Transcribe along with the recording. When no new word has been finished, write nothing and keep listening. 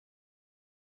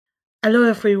Hello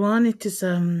everyone, it is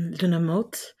Luna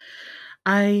Moat.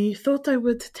 I thought I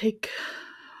would take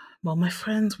my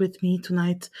friends with me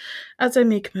tonight as I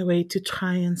make my way to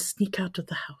try and sneak out of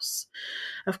the house.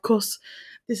 Of course,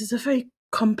 this is a very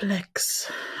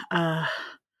complex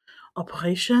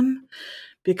operation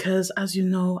because, as you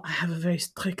know, I have a very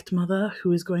strict mother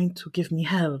who is going to give me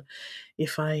hell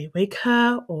if I wake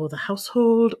her or the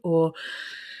household or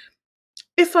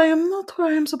if I am not where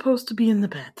I am supposed to be in the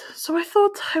bed. So I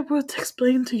thought I would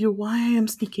explain to you why I am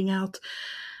sneaking out,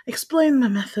 explain my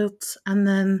methods, and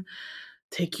then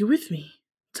take you with me.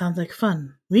 Sounds like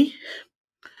fun, oui?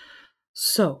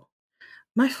 So,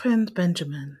 my friend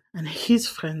Benjamin and his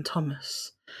friend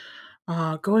Thomas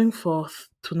are going forth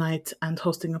tonight and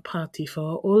hosting a party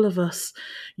for all of us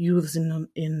youths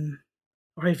in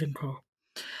Ravenclaw.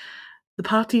 The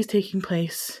party is taking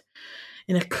place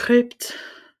in a crypt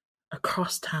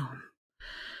across town.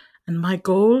 And my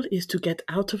goal is to get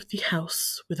out of the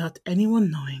house without anyone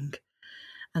knowing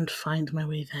and find my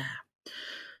way there.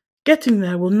 Getting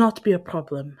there will not be a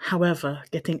problem. However,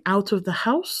 getting out of the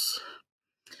house,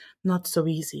 not so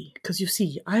easy. Because you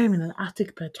see, I am in an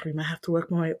attic bedroom. I have to work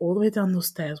my way all the way down those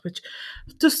stairs, which,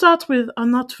 to start with, are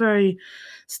not very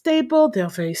stable. They are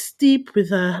very steep with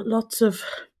lots of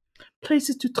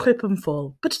places to trip and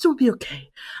fall. But it will be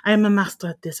okay. I am a master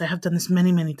at this. I have done this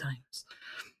many, many times.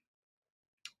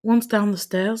 Once down the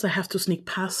stairs, I have to sneak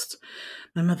past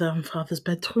my mother and father's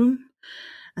bedroom,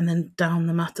 and then down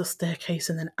the master staircase,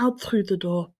 and then out through the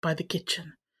door by the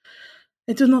kitchen.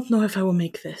 I do not know if I will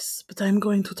make this, but I am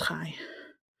going to try.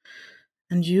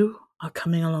 And you are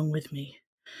coming along with me.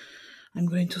 I'm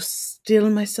going to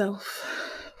still myself.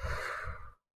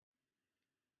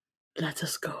 Let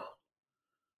us go.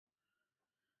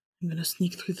 I'm going to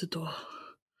sneak through the door.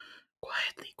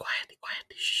 Quietly.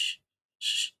 Shh.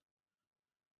 Shh.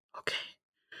 Okay.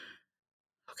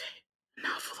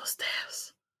 Now for the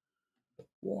stairs.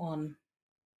 1.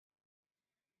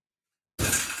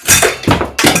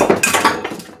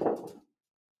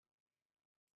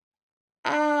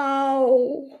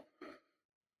 Ow!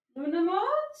 Luna Moat?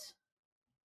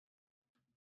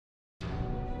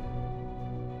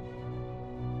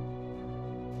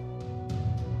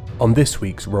 On this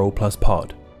week's Roll Plus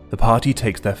Pod, the party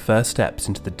takes their first steps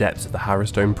into the depths of the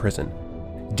Harrowstone prison,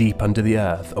 deep under the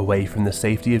earth, away from the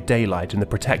safety of daylight and the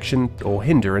protection, or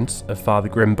hindrance, of Father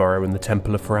Grimburrow and the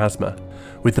Temple of Pharasma.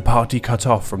 With the party cut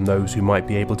off from those who might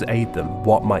be able to aid them,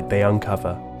 what might they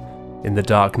uncover? In the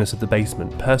darkness of the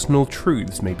basement, personal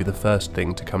truths may be the first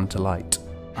thing to come to light.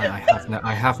 I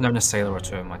have known a sailor or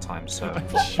two in my time, so...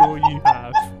 I'm sure you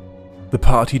have. The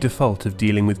party default of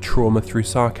dealing with trauma through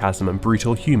sarcasm and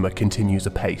brutal humour continues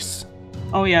apace.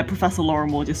 Oh yeah, Professor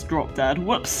Lorimore just dropped dead.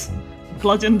 Whoops.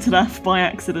 Bludgeoned to death by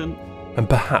accident. And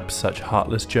perhaps such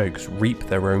heartless jokes reap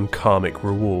their own karmic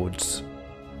rewards.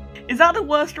 Is that the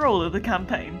worst role of the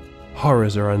campaign?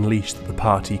 Horrors are unleashed that the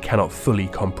party cannot fully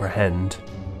comprehend.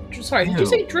 Sorry, did you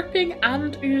say dripping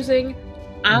and oozing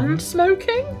and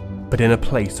smoking? But in a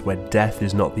place where death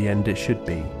is not the end it should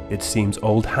be, it seems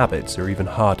old habits are even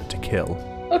harder to kill.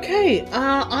 Okay,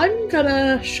 I'm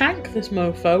gonna shank this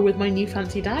mofo with my new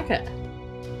fancy dagger.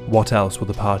 What else will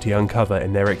the party uncover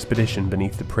in their expedition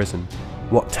beneath the prison?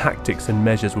 What tactics and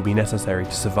measures will be necessary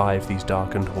to survive these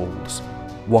darkened halls?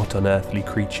 What unearthly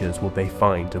creatures will they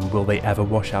find, and will they ever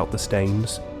wash out the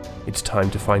stains? It's time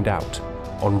to find out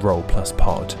on Roll Plus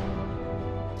Pod.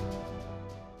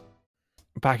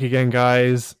 Back again,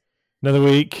 guys. Another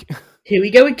week. Here we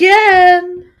go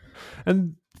again!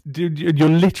 And you're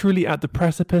literally at the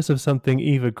precipice of something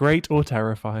either great or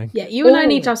terrifying. Yeah, you and I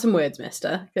need to have some words,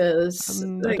 mister, because...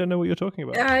 I don't know what you're talking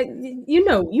about. You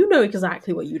know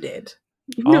exactly what you did.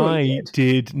 You know what you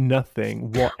did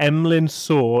nothing. What Emlyn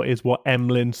saw is what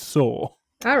Emlyn saw.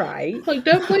 All right. Like,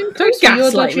 don't blame Don't Chris for your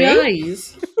gaslight dodgy me.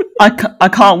 eyes. I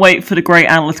can't wait for the great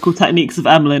analytical techniques of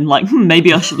Emlyn. Like,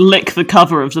 maybe I should lick the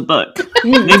cover of the book.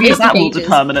 Maybe that will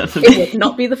determine it for It me. would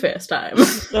not be the first time.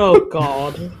 Oh,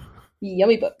 God.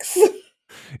 Yummy books.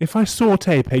 If I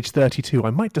saute page 32,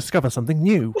 I might discover something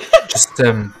new. Just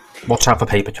watch out for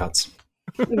paper cuts.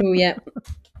 Oh, yeah.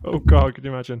 Oh, God, can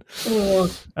you imagine? Oh.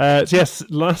 So yes,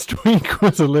 last week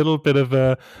was a little bit of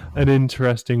an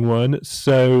interesting one.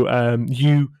 So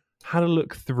you had a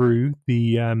look through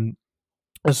the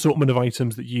assortment of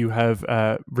items that you have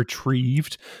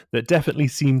retrieved that definitely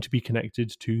seem to be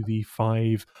connected to the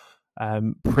 5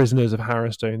 prisoners of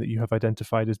Harrowstone that you have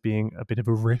identified as being a bit of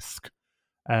a risk.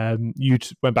 You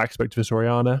went back, spoke to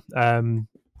Visoriana,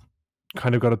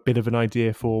 kind of got a bit of an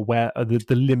idea for where are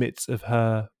the limits of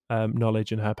her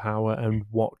knowledge and her power and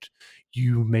what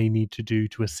you may need to do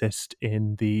to assist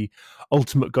in the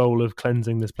ultimate goal of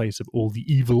cleansing this place of all the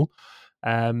evil.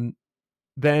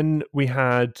 Then we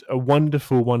had a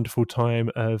wonderful, wonderful time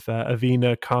of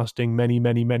Avina casting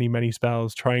many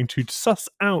spells, trying to suss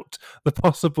out the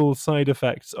possible side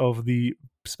effects of the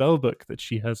spell book that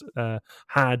she has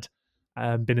had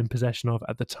been in possession of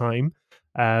at the time.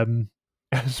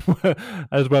 As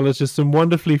well as just some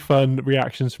wonderfully fun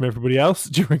reactions from everybody else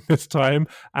during this time,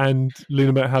 and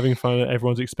Lunamo having fun at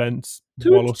everyone's expense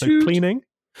while also cleaning.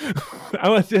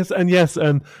 Oh, yes,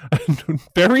 and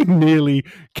very nearly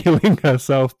killing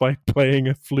herself by playing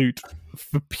a flute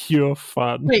for pure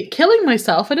fun. Wait, killing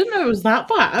myself? I didn't know it was that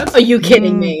bad. Are you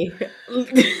kidding me?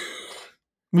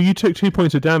 Well, you took 2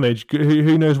 points of damage.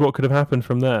 Who knows what could have happened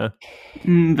from there?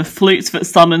 The flute that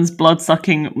summons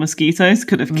blood-sucking mosquitoes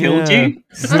could have killed you.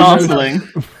 Startling.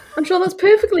 I'm sure that's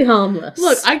perfectly harmless.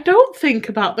 Look, I don't think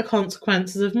about the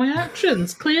consequences of my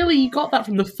actions. Clearly, you got that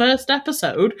from the first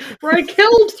episode where I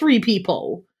killed 3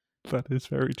 people. That is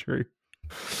very true.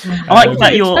 I like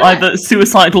that you're either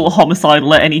suicidal or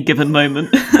homicidal at any given moment.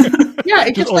 Yeah,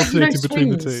 it just alternating between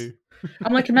swings. the two.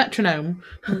 I'm like a metronome.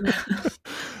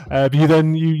 But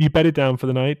you bedded down for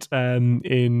the night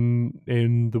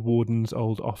in the warden's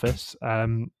old office.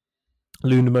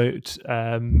 Lunamote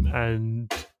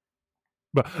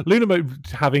Lunamote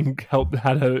having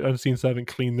had her unseen servant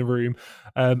clean the room,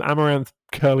 Amaranth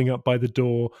curling up by the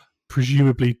door,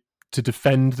 presumably to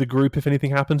defend the group if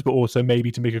anything happens, but also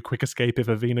maybe to make a quick escape if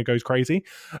Avina goes crazy.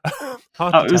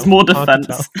 It was more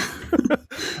defense.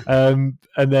 And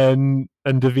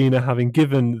Davina having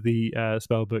given the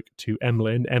spellbook to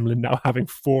Emlyn now having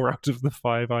 4 out of the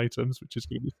 5 items, which is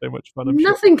going to be so much fun.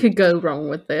 Nothing could go wrong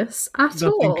with this at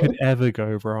all. Nothing could ever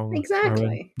go wrong. Exactly.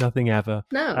 Aaron. Nothing ever.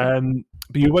 No.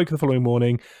 But you woke the following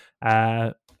morning,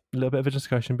 a little bit of a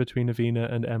discussion between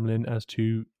Avina and Emlyn as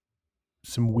to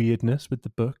some weirdness with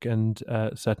the book and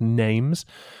certain names.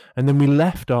 And then we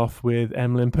left off with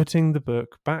Emlyn putting the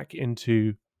book back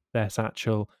into their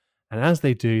satchel. And as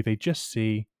they do, they just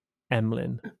see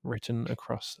Emlyn written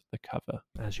across the cover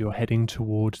as you're heading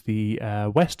towards the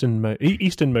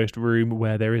easternmost room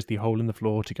where there is the hole in the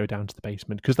floor to go down to the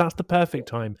basement, because that's the perfect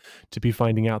time to be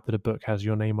finding out that a book has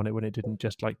your name on it when it didn't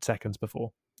just like seconds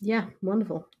before. Yeah,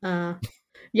 wonderful. Yeah,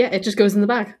 it just goes in the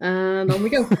bag and on we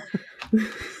go.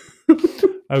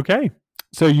 Okay,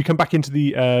 so you come back into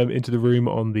the room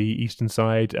on the eastern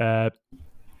side.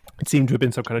 It seemed to have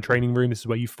been some kind of training room. This is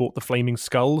where you fought the flaming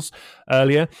skulls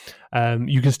earlier.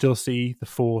 You can still see the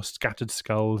 4 scattered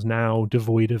skulls now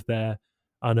devoid of their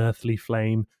unearthly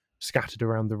flame scattered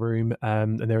around the room.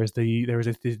 And there is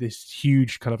this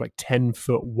huge kind of like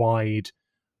 10-foot wide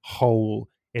hole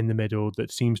in the middle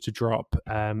that seems to drop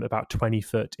about 20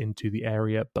 foot into the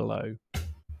area below.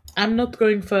 I'm not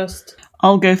going first.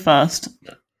 I'll go first.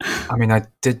 I mean, I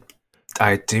did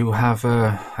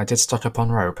stock up on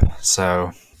rope,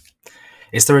 so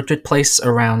is there a good place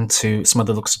around somewhere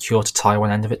that looks secure to tie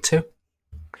one end of it to?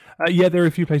 Yeah, there are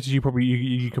a few places you could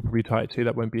probably tie it to.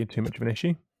 That won't be too much of an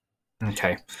issue.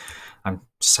 Okay. I'm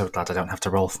so glad I don't have to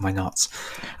roll for my knots.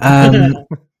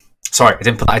 Sorry, I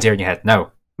didn't put that idea in your head.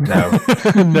 No. No,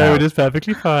 it is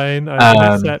perfectly fine.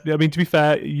 I mean, to be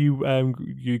fair,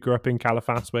 you grew up in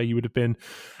Califas, where you would have been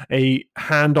a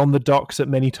hand on the docks at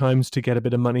many times to get a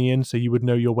bit of money in, so you would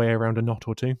know your way around a knot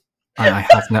or two. I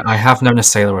have known a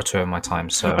sailor or two in my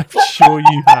time, so I'm sure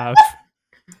you have.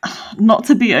 Not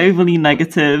to be overly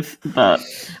negative, but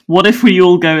what if we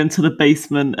all go into the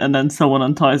basement and then someone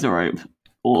unties a rope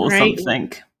or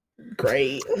something?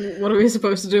 Great. What are we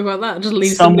supposed to do about that? Just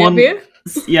leave somebody up here?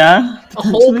 Yeah. A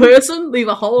whole person? Leave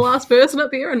a whole ass person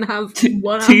up here and have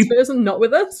one ass person not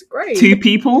with us? Great. 2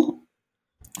 people?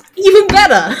 Even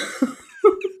better!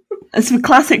 It's a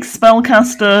classic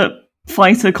spellcaster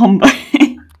fighter combo.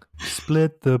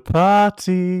 Split the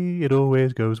party, it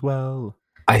always goes well.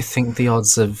 I think the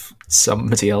odds of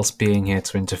somebody else being here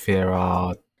to interfere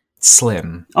are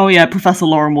slim. Oh yeah, Professor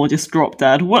Lorimore just dropped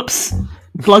dead. Whoops.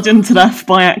 Bludgeoned to death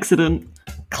by accident.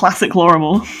 Classic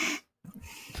Lorimore.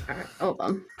 Alright, hold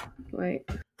on. Wait.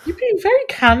 You're being very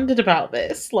candid about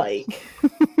this, like...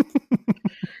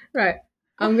 Right.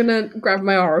 I'm gonna grab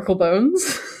my oracle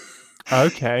bones.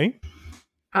 Okay.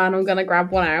 And I'm gonna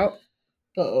grab one out.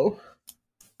 Uh-oh.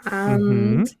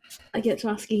 And I get to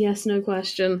ask a yes/no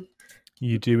question.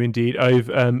 You do indeed.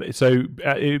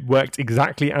 It worked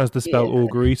exactly as the spell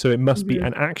augury, so it must be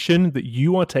an action that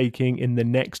you are taking in the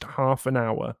next half an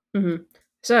hour.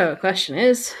 So the question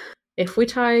is, if we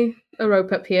tie a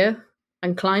rope up here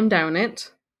and climb down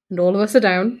it, and all of us are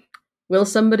down, will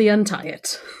somebody untie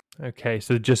it? Okay,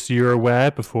 so just so you're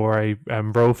aware, before I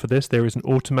roll for this, there is an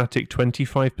automatic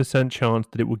 25% chance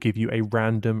that it will give you a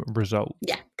random result.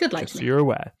 Yeah, good luck Just to so me. you're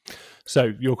aware.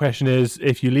 So your question is,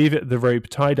 if you leave the rope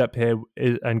tied up here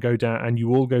and go down, and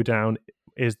you all go down,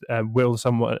 will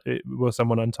someone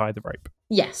untie the rope?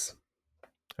 Yes.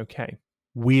 Okay.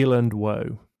 Wheel and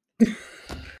woe.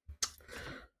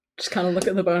 Just kind of look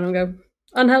at the bone and go,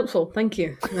 unhelpful, thank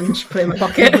you. And then just put it in my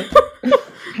pocket.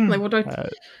 Like, what do I...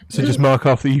 So just mark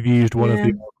off that you've used one of Yeah.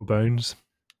 the oracle bones.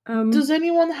 Does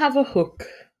anyone have a hook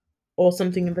or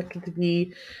something that could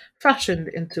be fashioned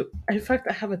into? In fact,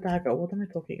 I have a dagger. What am I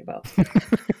talking about?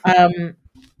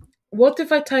 What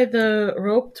if I tie the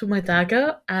rope to my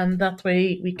dagger, and that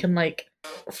way we can like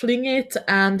fling it,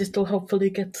 and it'll hopefully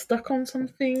get stuck on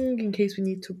something in case we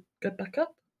need to get back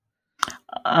up?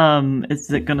 Is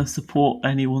it going to support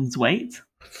anyone's weight?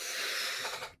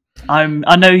 I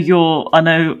know you're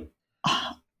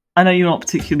not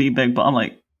particularly big, but I'm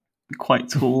like quite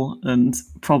tall and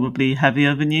probably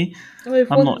heavier than you. Well,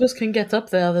 if I'm one not- of us can get up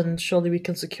there, then surely we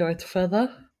can secure it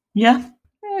further. Yeah,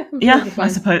 I'm sure yeah. it'll be I fine.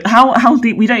 suppose. How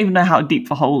deep? We don't even know how deep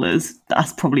the hole is.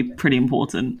 That's probably pretty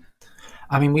important.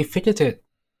 I mean, we figured it.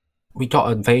 We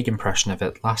got a vague impression of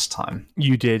it last time,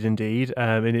 You did indeed,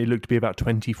 and it looked to be about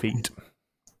 20 feet.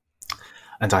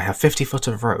 and I have 50 foot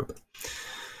of rope.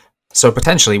 So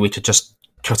potentially we could just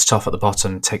cut it off at the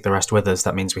bottom, take the rest with us.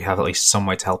 That means we have at least some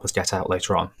way to help us get out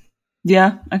later on.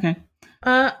 Yeah. Okay.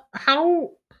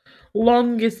 How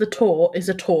long is a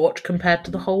torch compared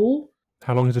to the hole?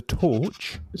 How long is a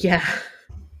torch? Yeah.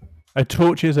 A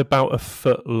torch is about a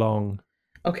foot long.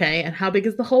 Okay, and how big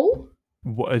is the hole?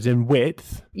 What, as in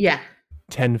width? Yeah.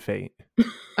 10 feet.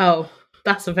 Oh,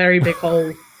 that's a very big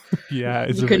hole. Yeah,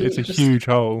 You couldn't it's a just- huge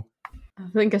hole. I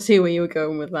think I see where you were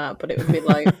going with that, but it would be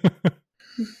like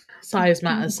Size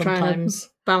matters trying sometimes. to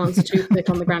balance a toothpick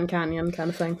on the Grand Canyon kind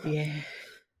of thing. Yeah.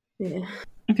 Yeah.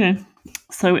 Okay.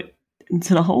 So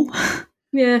into the hole.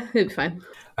 Yeah, it'd be fine.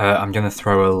 I'm going to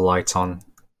throw a light on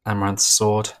Amaranth's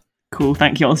sword, Cool.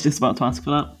 Thank you. I was just about to ask for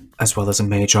that. as well as a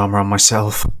mage armor on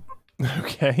myself.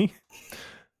 Okay.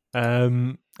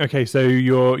 Okay, so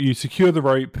you secure the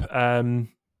rope.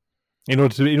 In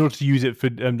order to use it for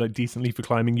like decently for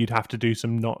climbing, you'd have to do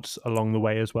some knots along the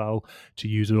way as well to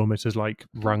use it almost as like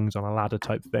rungs on a ladder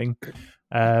type thing.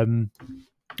 And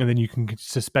then you can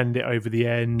suspend it over the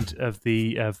end of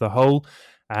the hole,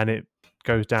 and it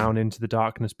goes down into the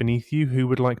darkness beneath you. Who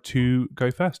would like to go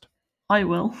first? I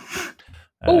will.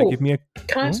 Give me a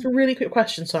Can I ask a really quick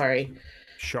question? Sorry.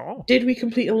 sure. Did we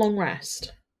complete a long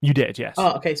rest? You did, yes.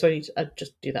 Oh, okay. So I need to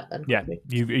just do that then. Yeah,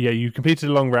 quickly. you completed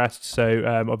a long rest, so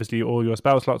obviously all your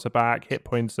spell slots are back. Hit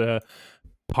points are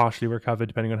partially recovered,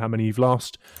 depending on how many you've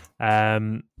lost.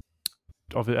 Avina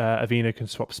can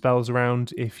swap spells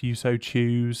around if you so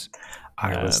choose.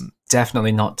 I was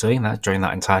definitely not doing that during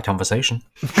that entire conversation.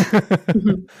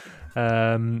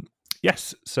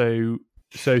 Yes. So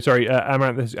sorry.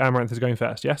 Amaranth is going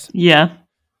first. Yes. Yeah.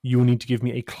 You will need to give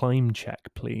me a climb check,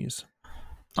 please.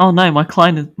 Oh no, my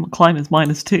climb is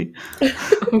 -2.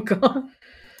 Oh god.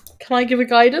 Can I give a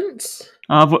guidance?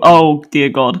 Oh dear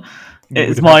God, You it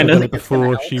is would have had to have done minus. it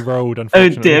before she rolled. Oh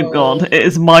Unfortunately. dear God, it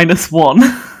is -1.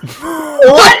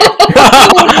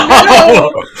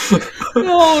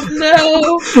 Oh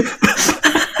no!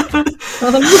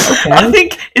 I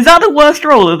think is that the worst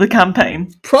roll of the campaign?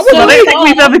 Probably. I don't think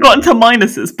we've ever gotten to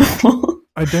minuses before.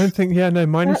 I don't think. Yeah, no,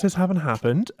 minuses haven't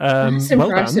happened. That's Well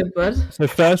impressive, done. bud. So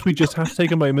first, we just have to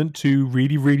take a moment to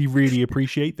really, really, really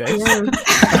appreciate this. Yeah.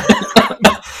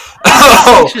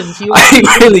 Congratulations, you I are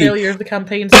the really- failure of the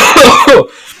campaign.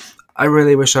 I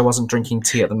really wish I wasn't drinking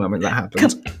tea at the moment that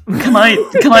happened. Can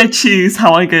I choose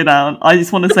how I go down? I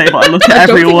just want to say that I look I at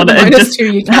don't think everyone with and -2 just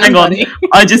you can, hang on. buddy.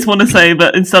 I just want to say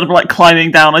that instead of like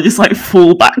climbing down, I just like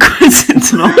fall backwards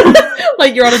into the hole.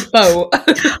 Like you're on a boat.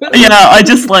 Yeah, I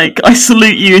just like I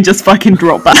salute you and just fucking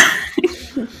drop back.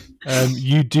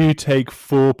 You do take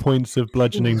 4 points of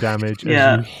bludgeoning damage as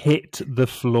Yeah. you hit the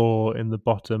floor in the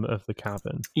bottom of the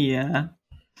cabin. Yeah.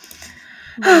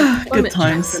 Climate Good check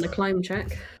times. and a climb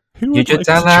check. Who You would good like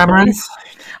down to there, try? Amaranth?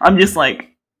 I'm just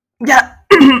like, yeah,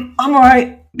 I'm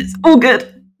alright. It's all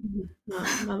good.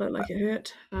 That looked like it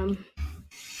hurt.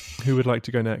 Who would like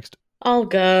to go next? I'll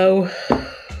go.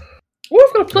 Oh,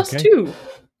 I've got a +2.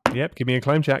 Yep, give me a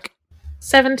climb check.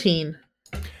 17.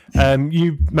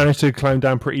 You managed to climb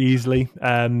down pretty easily.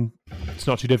 It's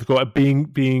not too difficult. Being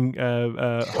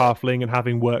halfling and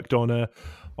having worked on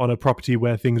a property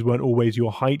where things weren't always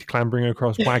your height, clambering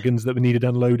across wagons that needed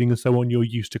unloading and so on, you're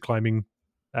used to climbing.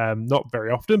 Not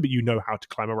very often, but you know how to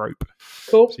climb a rope,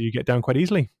 Cool. so you get down quite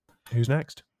easily. Who's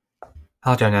next?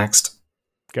 I'll go next.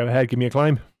 Go ahead, give me a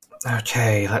climb.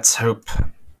 Okay, let's hope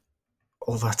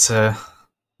all that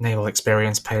naval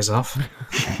experience pays off.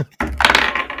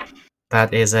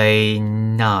 That is a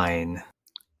 9.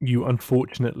 You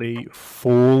unfortunately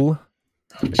fall,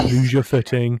 lose your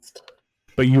footing,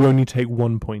 but you only take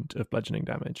 1 point of bludgeoning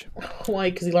damage.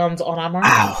 Why? Because he lands on Amaranth.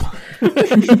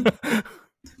 Ow!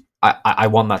 I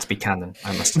want that to be canon.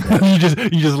 I must admit.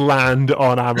 you just land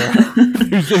on Amaranth,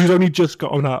 who's only just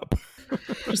gotten up.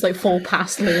 Just like fall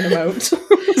past Luna Moat.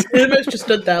 Luna just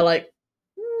stood there like,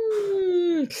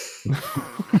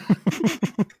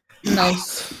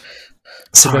 nice.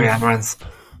 Sorry, Amaranth.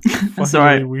 That's all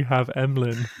right. Finally, we have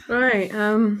Emlyn. Right,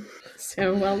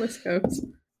 so well this goes.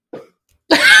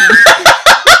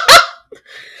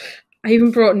 I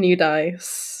even brought new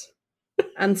dice.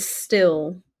 And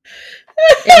still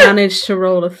it managed to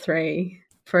roll a 3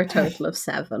 for a total of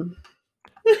 7.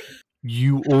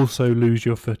 You also lose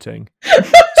your footing,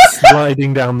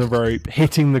 sliding down the rope,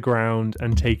 hitting the ground,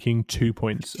 and taking 2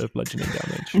 points of bludgeoning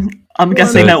damage. I'm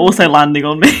guessing they're also landing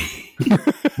on me.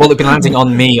 Well, they've been landing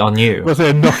on me, on you. Well,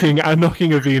 they're knocking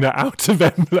Avina out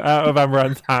of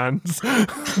Amaranth's hands,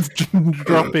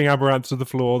 dropping Amaranth to the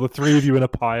floor. The three of you in a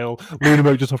pile.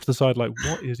 Lunamo just off to the side, like,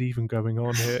 what is even going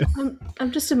on here?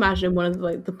 I'm just imagining one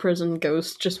of the prison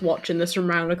ghosts just watching this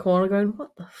from around the corner, going,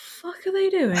 "What the fuck are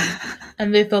they doing?"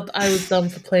 And they thought I was done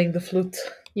for playing the flute.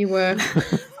 You were.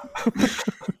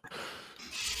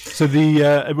 So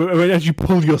as you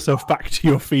pull yourself back to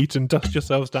your feet and dust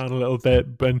yourselves down a little bit,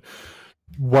 and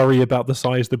worry about the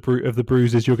size of the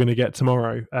bruises you're going to get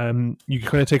tomorrow, you can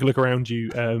kind of take a look around you,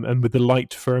 and with the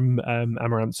light from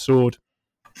Amaranth's sword,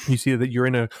 you see that you're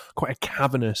in quite a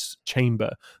cavernous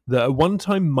chamber that at one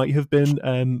time might have been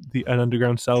an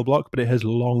underground cell block, but it has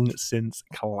long since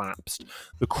collapsed.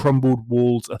 The crumbled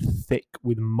walls are thick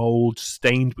with mold,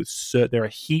 stained with soot. There are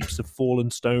heaps of fallen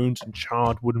stones and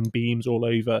charred wooden beams all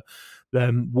over.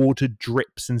 Water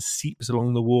drips and seeps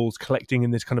along the walls, collecting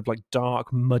in this kind of like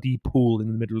dark, muddy pool in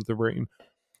the middle of the room.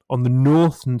 On the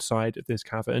northern side of this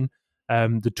cavern,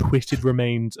 the twisted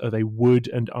remains of a wood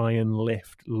and iron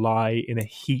lift lie in a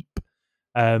heap,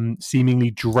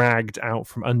 seemingly dragged out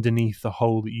from underneath the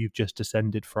hole that you've just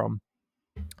descended from.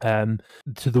 To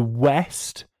the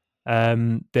west,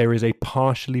 there is a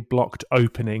partially blocked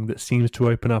opening that seems to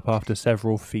open up after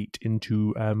several feet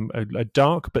into a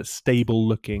dark but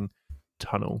stable-looking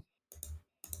tunnel.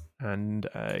 And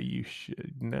you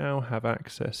should now have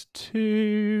access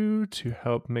to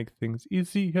help make things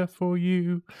easier for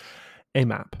you, a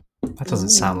map. That doesn't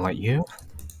sound like you.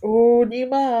 Oh, new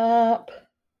map.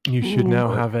 You should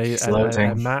now have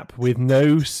a map with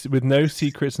no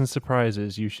secrets and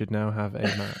surprises. You should now have a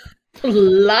map.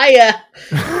 Liar.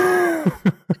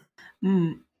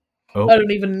 Oh. I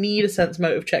don't even need a sense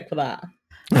motive check for that.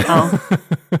 Oh.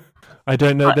 I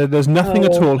don't know. There's nothing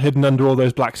at all hidden under all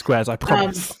those black squares. I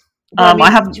promise.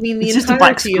 I have. Do you mean the It's just a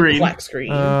black entirety of the screen. black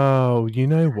screen? Oh, you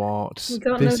know what? You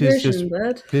got This no is vision,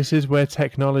 bud. This is where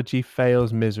technology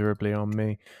fails miserably on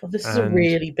me. Well, this is a and-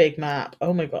 really big map.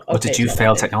 Oh my god. Or Okay, did you it's not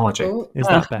fail that big. technology? Oh, Is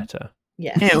that better?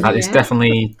 Yes. Ew. That is Yeah.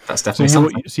 definitely So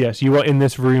something. you are in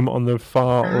this room on the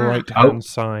far right hand Oh.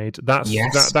 side. That's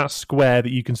Yes. that square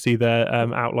that you can see there,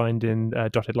 outlined in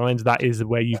dotted lines. That is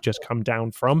where you've just come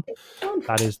down from.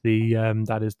 That is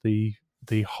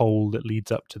the hole that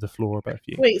leads up to the floor above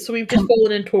you. Wait, so we've just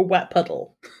fallen into a wet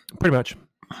puddle. Pretty much.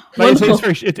 Like,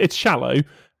 it's shallow,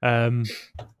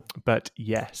 but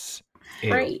yes.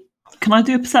 Ew. right. Can I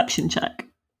do a perception check?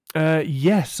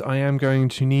 Yes, I am going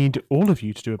to need all of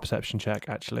you to do a perception check.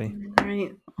 Actually,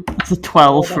 Right. That's a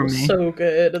 12 that from was me. so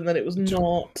good, and then it was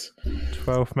not.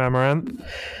 12 from Amaranth.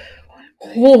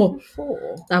 Whoa,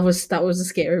 4. that was a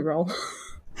scary roll.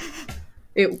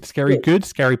 Scary good,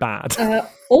 scary bad.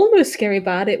 Almost scary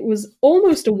bad. It was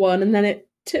almost a 1, and then it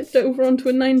tipped over onto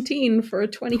a 19 for a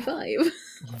 25.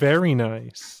 Very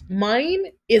nice. Mine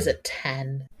is a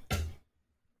 10.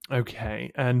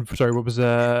 Okay, and sorry, what was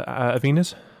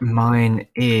Avina's? Mine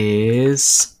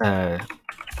is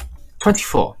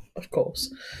 24. Of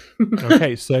course.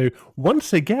 Okay, so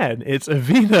once again, it's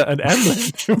Avina and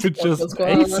Emily who are just What's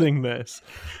going on? acing this.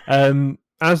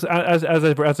 As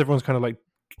everyone's kind of like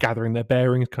gathering their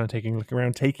bearings, kind of taking a look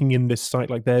around, taking in this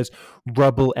site, like there's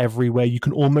rubble everywhere. You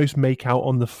can almost make out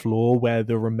on the floor where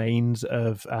the remains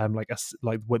of like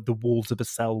what the walls of a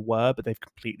cell were, but they've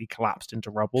completely collapsed into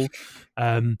rubble.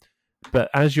 But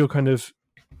as you're kind of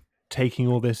taking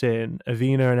all this in,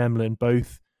 Avina and Emlyn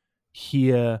both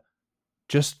hear,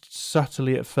 just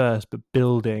subtly at first, but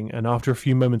building, and after a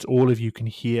few moments, all of you can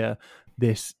hear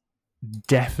this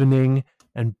deafening,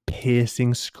 and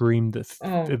piercing scream that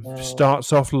no.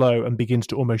 starts off low and begins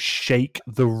to almost shake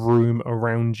the room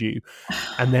around you.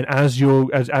 And then as you're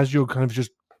kind of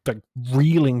just like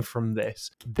reeling from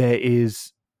this, there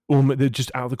is almost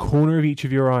just out of the corner of each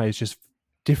of your eyes, just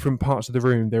different parts of the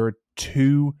room, there are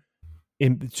two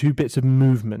bits of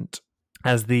movement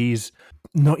as these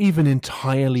not even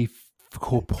entirely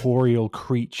corporeal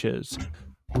creatures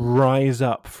rise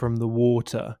up from the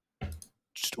water,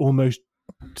 just almost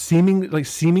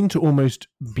seeming to almost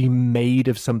be made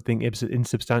of something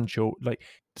insubstantial, like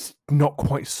not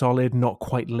quite solid, not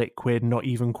quite liquid, not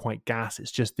even quite gas.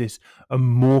 It's just this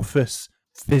amorphous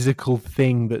physical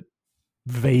thing that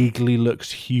vaguely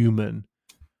looks human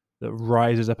that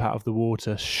rises up out of the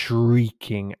water,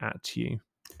 shrieking at you.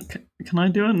 Can I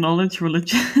do a knowledge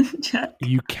religion check?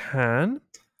 You can.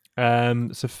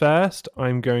 So first,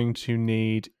 I'm going to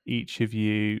need each of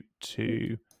you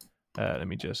to. Let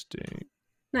me just do.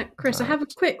 Now, Chris, I have a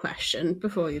quick question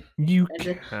before you. You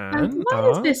can. Why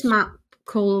is this map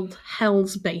called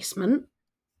Hell's Basement?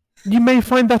 You may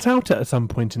find that out at some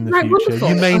point in the future. Wonderful.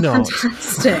 You may not.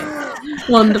 Fantastic.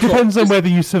 Wonderful. Depends on whether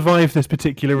you survive this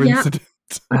particular incident.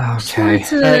 Okay. Try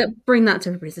to bring that to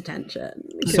everybody's attention.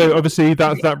 So obviously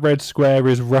that red square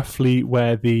is roughly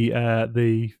where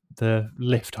the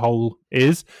lift hole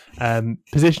is.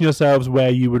 Position yourselves where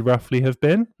you would roughly have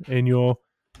been in your.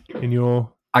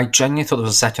 I genuinely thought there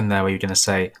was a second there where you were going to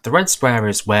say the red square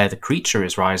is where the creature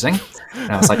is rising,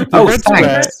 and I was like, the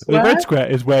red square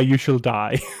is where you shall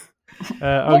die. You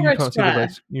can't see the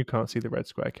red. You can't see the red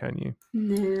square, can you?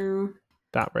 No.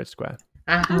 That red square.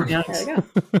 There we go.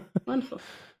 Wonderful.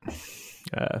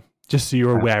 Just so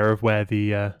you're aware of where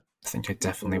the. I think I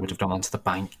definitely would have gone onto the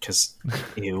bank because,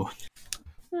 ew.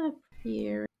 Up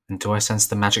here. And do I sense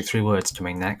the magic 3 words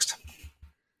coming next?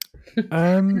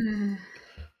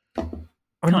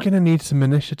 I'm going to need some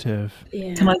initiative.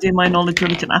 Yeah. Can I do my knowledge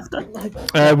religion after?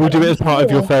 We'll do it as part of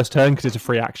your first turn because it's a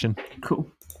free action. Cool.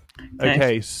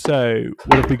 Okay, so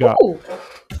what have we got?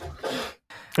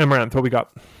 Amaranth, what we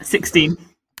got? 16.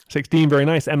 16, very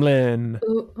nice. Emlyn.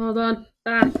 Oh, hold on.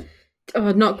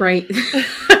 Not great.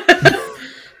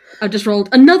 I just rolled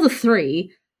another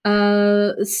 3.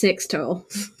 6 total.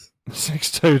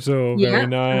 6 total, very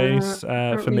nice.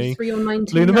 For me. 3 or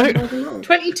 19. Luna Mate?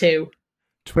 22.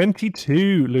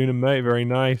 22, Luna Mate, very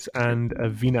nice. And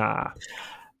Avina.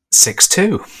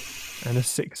 6-2. And a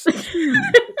 6.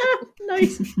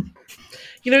 Nice.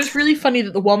 You know, it's really funny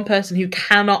that the one person who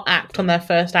cannot act on their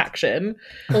first action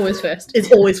Always first.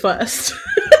 is always first.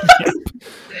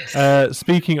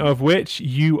 Speaking of which,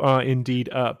 you are indeed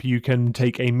up. You can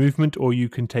take a movement or you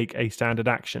can take a standard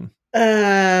action.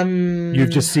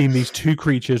 You've just seen these two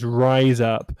creatures rise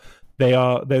up.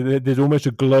 There's almost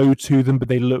a glow to them, but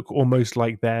they look almost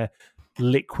like they're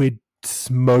liquid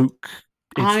smoke.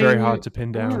 It's very hard to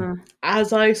pin down.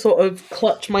 As I sort of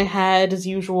clutch my head as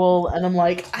usual, and I'm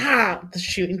like, the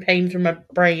shooting pain through my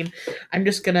brain, I'm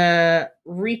just gonna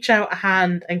reach out a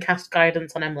hand and cast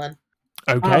guidance on Emlyn.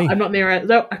 Okay. I'm not near it.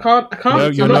 No, I can't. No,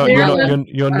 you're I'm not. near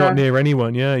You're not near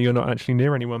anyone. Yeah, you're not actually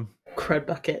near anyone. Crud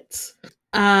buckets.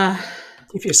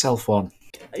 Give yourself one.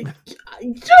 You know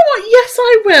what? Yes,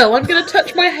 I will. I'm going to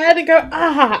touch my head and go,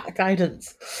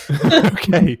 guidance.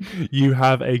 Okay, you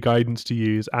have a guidance to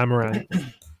use. Amaranth.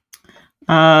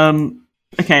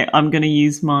 Okay, I'm going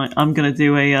to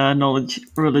do a knowledge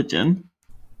religion.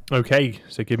 Okay,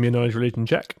 so give me a knowledge religion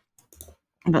check.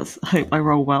 Let's hope I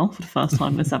roll well for the first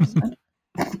time this episode.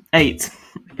 8.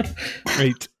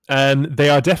 8. They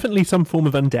are definitely some form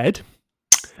of undead.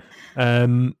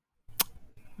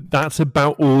 That's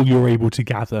about all you're able to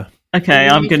gather. Okay,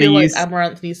 I'm going to use... Like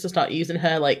Amaranth needs to start using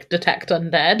her, detect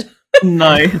undead.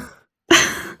 No.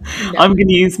 I'm going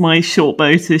to use my short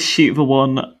bow to shoot the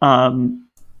one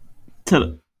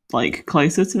to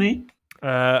closer to me.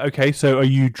 Okay, so are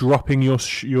you dropping your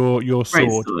sword?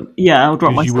 Yeah, I'll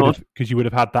drop my sword. Because you would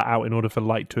have had that out in order for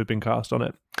light to have been cast on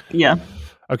it. Yeah.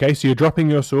 Okay, so you're dropping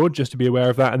your sword, just to be aware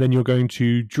of that, and then you're going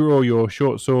to draw your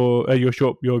short sword,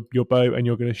 your bow, and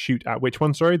you're going to shoot at which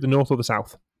one? Sorry, the north or the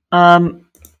south?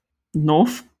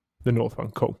 North. The north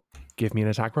one. Cool. Give me an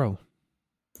attack roll.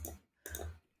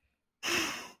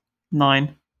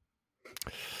 9.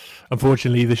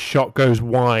 Unfortunately, the shot goes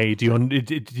wide.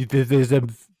 There's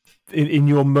in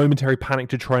your momentary panic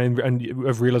to try and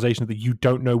of realization that you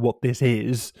don't know what this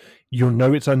is, you'll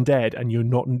know it's undead, and you're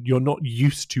not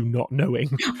used to not knowing.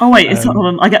 Oh wait, hold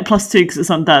on. I get +2 because it's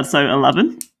undead, so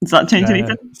 11. Does that change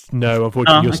anything? No,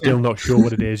 unfortunately, you're still not sure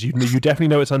what it is. You definitely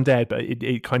know it's undead, but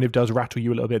it kind of does rattle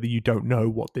you a little bit that you don't know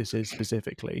what this is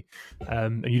specifically,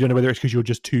 and you don't know whether it's because you're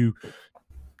just too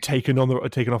taken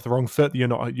off the wrong foot, you're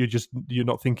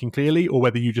not thinking clearly, or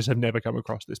whether you just have never come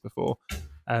across this before.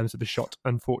 So the shot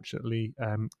unfortunately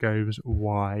goes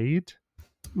wide.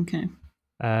 Okay.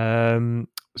 So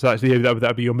that's that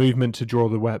would be your movement to draw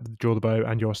the bow,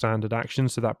 and your standard action.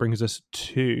 So that brings us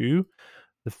to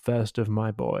the first of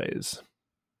my boys.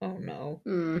 Oh no.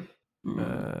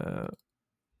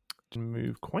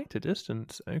 Move quite a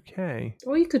distance. Okay.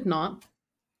 Or you could not.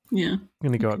 Yeah. I'm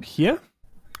going to go up here.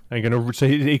 I'm going to. So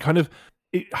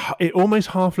it almost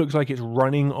half looks like it's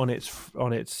running on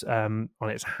its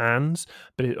hands,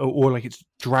 but or like it's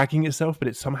dragging itself, but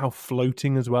it's somehow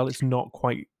floating as well. It's not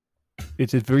quite.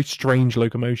 It's a very strange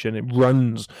locomotion. It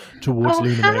runs towards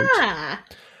Lunamote.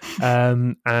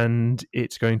 And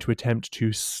it's going to attempt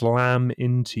to slam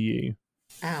into you.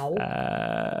 Ow.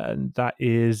 And that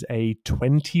is a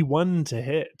 21 to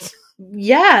hit.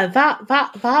 Yeah,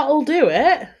 that'll do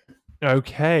it.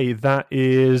 Okay, that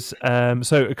is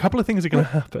so a couple of things are going to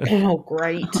happen. Oh,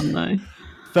 great. Oh, no.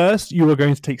 First, you are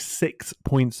going to take 6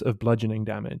 points of bludgeoning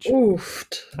damage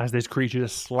Oofed. as this creature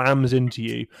just slams into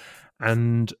you,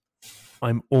 and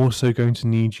I'm also going to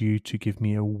need you to give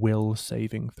me a will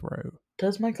saving throw.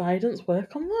 Does my guidance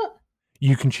work on that?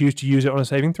 You can choose to use it on a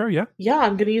saving throw, yeah? Yeah,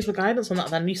 I'm going to use my guidance on that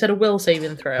then. You said a will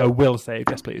saving throw. A will save,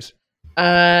 yes, please.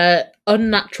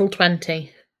 Unnatural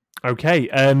 20.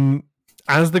 Okay,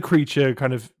 as the creature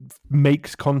kind of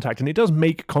makes contact, and it does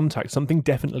make contact, something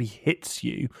definitely hits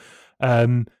you.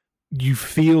 You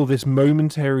feel this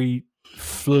momentary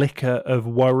flicker of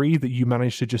worry that you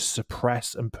manage to just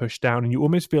suppress and push down, and you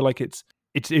almost feel like it's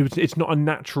not a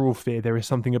natural fear. There is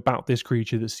something about this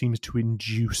creature that seems to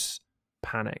induce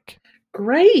panic.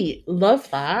 Great.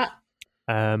 Love that.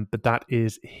 But that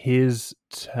is his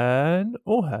turn,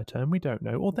 or her turn, we don't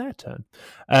know, or their turn.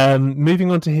 Moving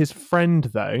on to his friend,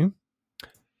 though,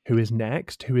 who is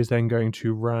next, who is then going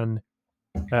to run...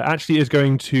 actually is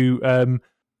going to...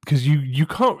 because you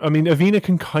can't... I mean, Avina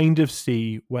can kind of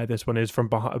see where this one is from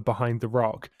behind the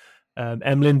rock.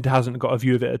 Emlyn hasn't got a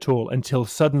view of it at all until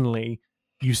suddenly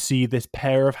you see this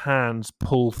pair of hands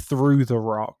pull through the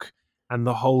rock, and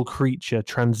the whole creature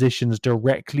transitions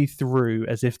directly through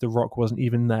as if the rock wasn't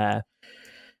even there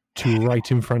to right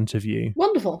in front of you.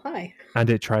 Wonderful. Hi. And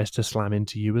it tries to slam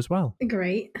into you as well.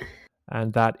 Great.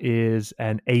 And that is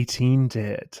an 18 to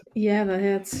hit. Yeah, that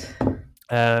hits.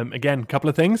 Again, a couple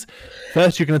of things.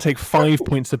 First, you're going to take 5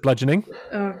 points of bludgeoning.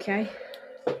 Okay.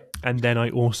 And then I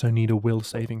also need a will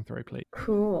saving throw, please.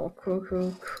 Cool.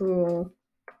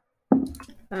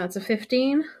 That's a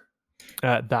 15.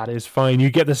 That is fine. You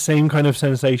get the same kind of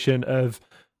sensation of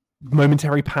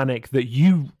momentary panic that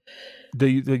you're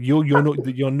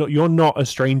not a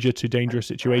stranger to dangerous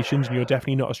situations, and you're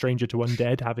definitely not a stranger to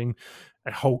undead. Having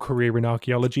a whole career in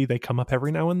archaeology, they come up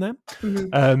every now and then.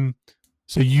 Mm-hmm.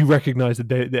 So you recognize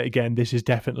that again, this is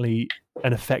definitely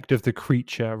an effect of the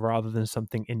creature rather than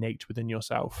something innate within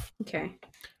yourself. Okay.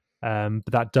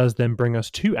 But that does then bring us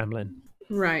to Emlyn.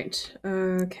 Right.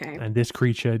 Okay. And this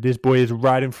boy is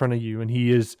right in front of you, and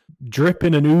he is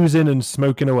dripping and oozing and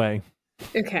smoking away.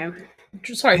 Okay.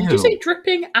 Sorry, did you say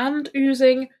dripping and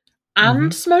oozing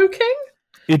and smoking?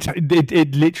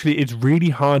 It literally, it's really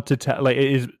hard to tell. Like,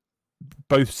 it is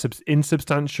both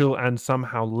insubstantial and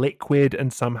somehow liquid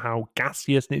and somehow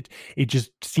gaseous, and it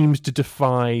just seems to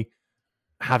defy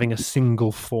having a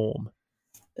single form.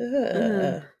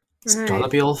 It's gotta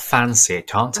be all fancy. It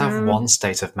can't have one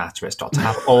state of matter. It's got to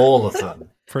have all of them.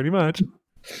 Pretty much.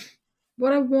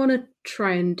 What I want to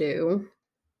try and do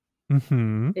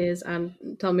is, and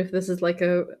tell me if this is like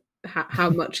how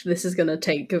much this is going to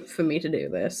take for me to do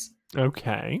this.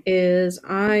 Okay. Is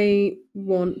I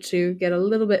want to get a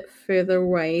little bit further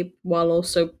away while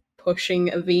also pushing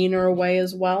Avina away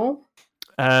as well.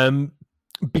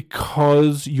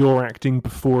 Because you're acting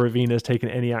before Avina's taken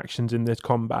any actions in this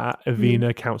combat,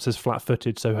 Avina counts as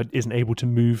flat-footed, so isn't able to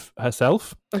move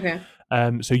herself. Okay.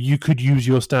 So you could use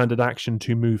your standard action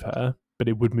to move her, but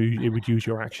it would use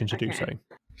your action to do so.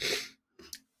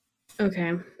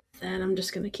 Okay. Then I'm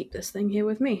just going to keep this thing here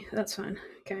with me. That's fine.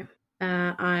 Okay.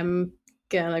 I'm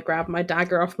going to grab my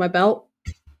dagger off my belt.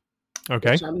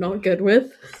 Okay. Which I'm not good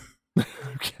with.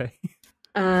 Okay.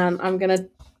 And I'm going to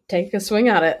take a swing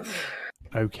at it.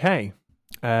 Okay.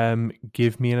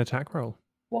 Give me an attack roll.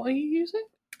 What are you using?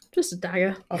 Just a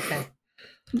dagger. Okay.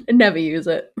 Never use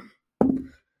it.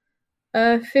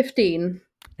 15.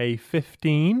 A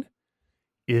 15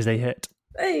 is a hit.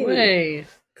 Hey.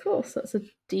 Cool. So that's a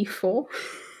D4.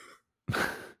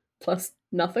 Plus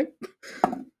nothing.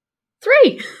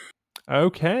 3.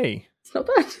 Okay. It's not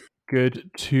bad.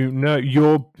 good to know.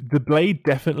 The blade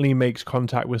definitely makes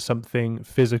contact with something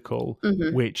physical,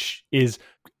 Mhm. which is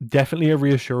definitely a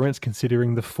reassurance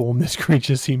considering the form this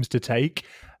creature seems to take.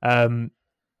 And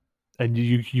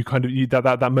you kind of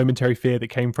that momentary fear that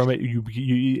came from it,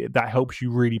 you that helps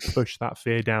you really push that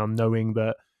fear down, knowing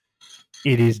that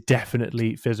it is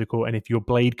definitely physical, and if your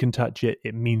blade can touch it,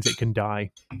 it means it can die.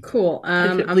 Cool.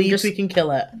 If it I'm bleeds, just we can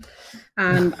kill it.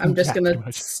 and I'm just Yeah, pretty gonna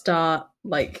much. start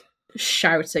like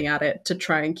shouting at it to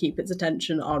try and keep its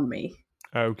attention on me.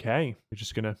 Okay, you're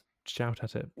just gonna shout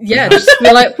at it. Yeah, just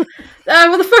be like, what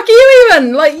the fuck are you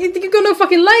even? Like, you've got no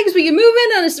fucking legs, but you're moving,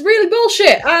 and it's really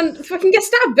bullshit, and fucking get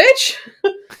stabbed, bitch!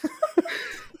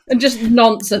 And just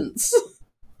nonsense.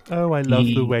 Oh, I love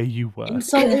the way you work.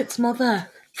 Insult its mother.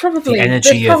 Probably, The energy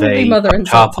there's of probably a mother car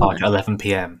insults in park there, at 11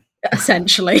 p.m.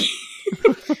 essentially.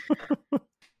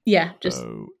 Yeah, just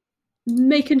Oh,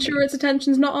 making sure its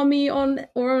attention's not on me and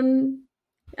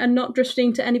not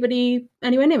drifting to anybody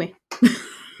anywhere near me.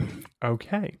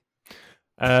 okay.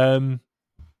 That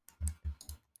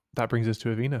brings us to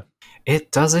Avina.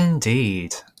 It does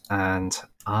indeed. And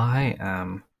I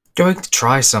am going to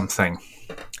try something.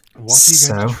 What are you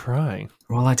going to So- try?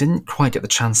 Well, I didn't quite get the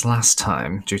chance last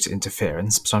time due to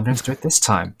interference, so I'm going to do it this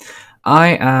time.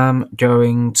 I am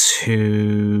going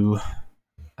to...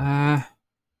 no,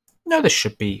 this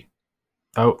should be...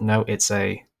 Oh, no, it's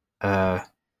a...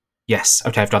 Yes,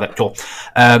 okay, I've got it. Cool.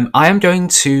 I am going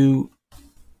to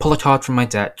pull a card from my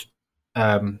deck,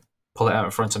 pull it out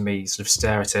in front of me, sort of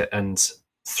stare at it, and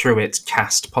through it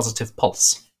cast Positive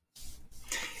Pulse.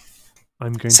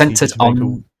 I'm going Sent to it need you to make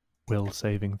on- a will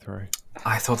saving throw.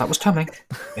 I thought that was coming.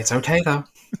 It's okay though.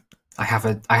 I have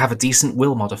a decent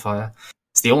will modifier.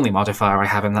 It's the only modifier I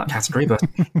have in that category, but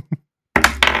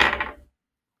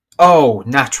oh,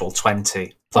 natural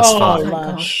 20 plus Oh, 5. my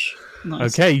lush.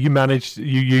 Nice. Okay, you managed.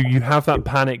 You have that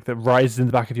panic that rises in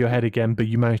the back of your head again, but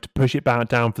you managed to push it back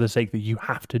down for the sake that you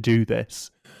have to do this.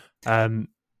 You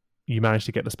managed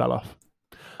to get the spell off.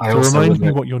 I So also remind would me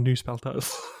like- what your new spell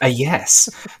does. Yes.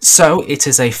 So it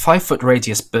is a 5-foot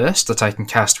radius burst that I can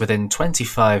cast within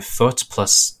 25 foot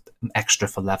plus extra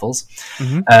for levels.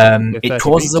 Mhm. It 30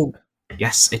 causes feet.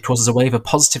 it causes a wave of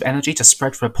positive energy to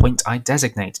spread for a point I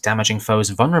designate, damaging foes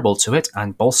vulnerable to it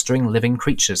and bolstering living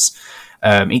creatures.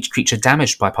 Each creature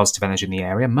damaged by positive energy in the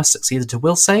area must succeed at a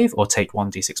will save or take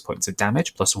 1d6 points of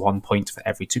damage, plus 1 point for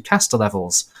every 2 caster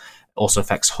levels. Also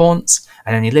affects haunts,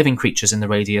 and any living creatures in the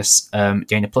radius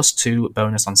gain a +2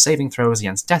 bonus on saving throws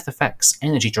against death effects,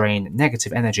 energy drain,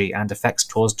 negative energy, and effects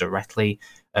caused directly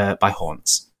by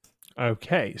haunts.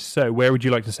 Okay, so where would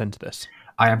you like to center this?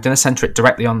 I am going to center it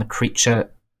directly on the creature,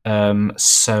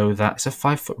 so that it's a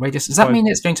 5-foot radius. Does that mean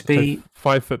it's going to be? So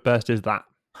 5-foot burst is that.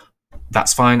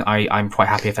 That's fine. I'm quite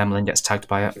happy if Emlyn gets tagged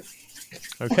by it.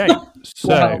 Okay, so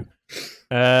Wow.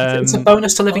 It's a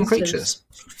bonus to living Positives.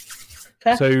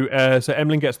 creatures. so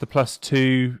Emlyn gets the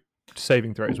 +2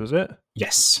 saving throws, was it?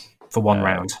 Yes, for one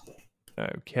round.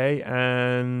 Okay,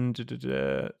 and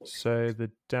so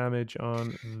the damage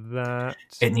on that.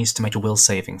 It needs to make a will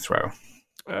saving throw.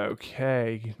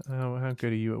 Okay. Oh, how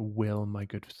good are you at will, my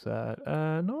good sir?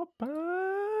 Not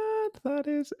bad. That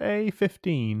is a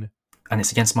 15. And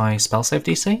it's against my spell save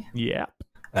DC. Yep.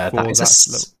 That For is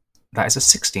that that is a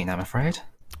 16, I'm afraid.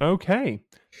 Okay.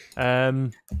 So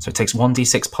it takes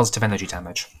 1d6 positive energy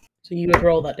damage. So you would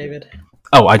roll that, David.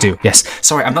 Oh, I do. Yes.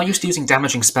 Sorry, I'm not used to using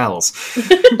damaging spells.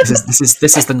 This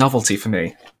is the novelty for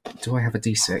me. Do I have a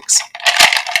d6?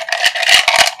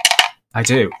 I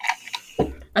do.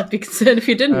 I'd be concerned if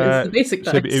you didn't. It's the basic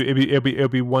so dice. it'll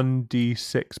be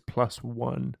 1d6 plus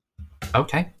 1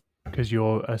 Okay. because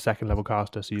you're a second level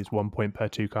caster, so you use 1 point per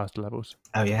 2 caster levels.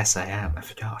 Oh yes, I am. I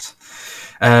forgot.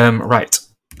 Right.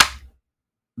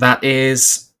 That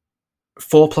is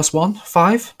 4 plus 1,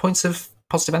 5 points of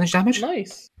positive energy damage.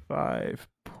 Nice. 5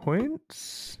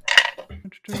 points.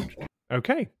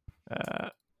 Okay.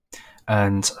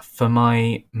 And for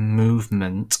my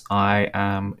movement, I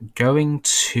am going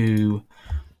to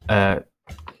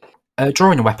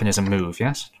drawing a weapon is a move.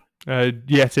 Yes.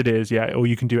 Yes, it is. Yeah, or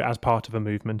you can do it as part of a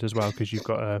movement as well because you've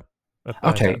got a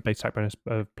Okay. base attack bonus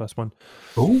of +1.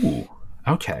 Ooh.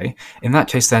 Okay. In that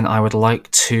case, then I would like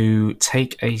to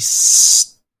take a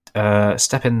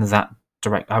step in that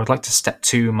direct. I would like to step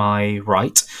to my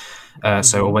right,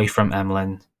 so away from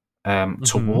Emlyn,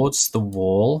 towards the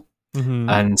wall. Mm-hmm.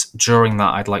 And during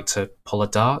that, I'd like to pull a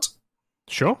dart.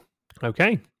 Sure.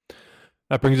 Okay.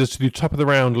 That brings us to the top of the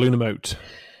round, Luna Moat.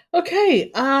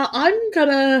 Okay, I'm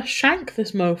gonna shank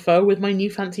this mofo with my new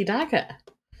fancy dagger,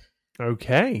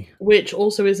 Okay. which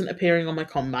also isn't appearing on my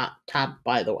combat tab,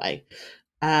 by the way.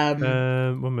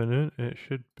 1 minute. It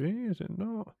should be, is it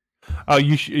not? Oh,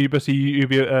 you'd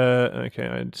be okay.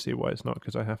 I see why it's not,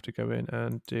 because I have to go in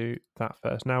and do that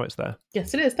first. Now it's there.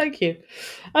 Yes, it is. Thank you.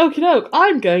 Okie doke.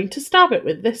 I'm going to stab it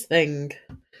with this thing.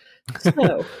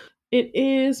 So it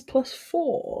is +4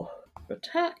 for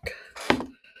attack.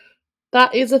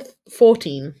 That is a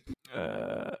 14.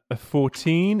 A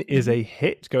 14 is a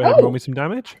hit. Go ahead and roll me some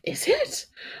damage. Is it?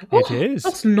 It is.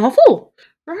 That's novel.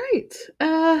 Right.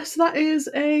 So that is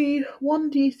a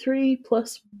 1d3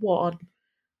 +1.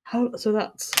 So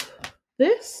that's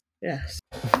this? Yes.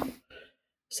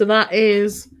 So that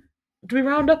is. Do we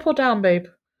round up or down, babe?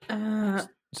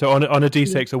 So on a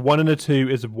d6, a 1 and a 2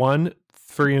 is 1,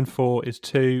 3 and 4 is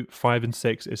 2, 5 and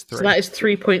 6 is 3. So that is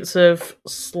 3 points of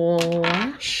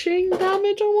slashing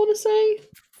damage, I want to say.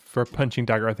 For a punching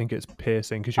dagger, I think it's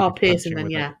piercing. Piercing then,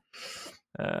 yeah.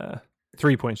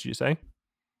 3 points, did you say?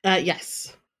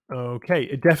 Yes. Okay,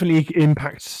 it definitely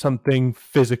impacts something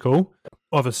physical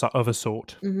of a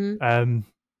sort. Mm-hmm.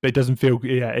 It doesn't feel,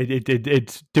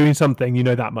 it's doing something, you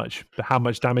know that much. But how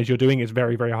much damage you're doing is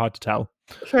very, very hard to tell.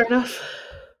 Fair enough.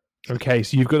 Okay,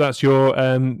 so that's your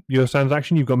standard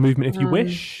action. You've got movement if you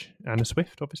wish, and a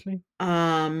swift, obviously.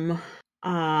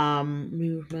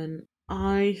 Movement.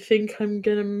 I think I'm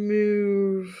gonna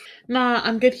move. Nah,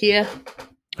 I'm good here.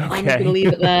 Okay. I'm gonna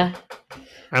leave it there.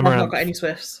 I've Amaranth. not got any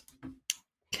swifts.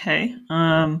 Okay.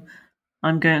 I'm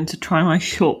going to try my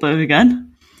short bow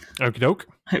again. Okie doke.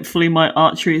 Hopefully my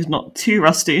archery is not too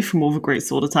rusty from all the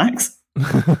greatsword attacks.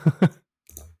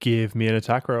 Give me an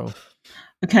attack roll.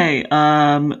 Okay,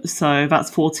 so that's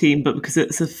 14, but because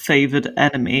it's a favoured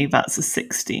enemy, that's a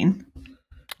 16.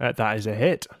 That is a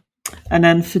hit. And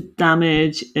then for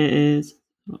damage it is...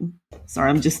 Sorry,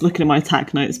 I'm just looking at my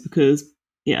attack notes because,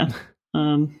 yeah.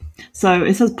 So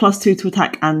it says +2 to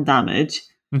attack and damage.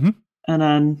 Mm-hmm. And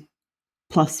then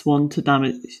 +1 to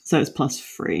damage, so it's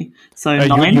 +3. So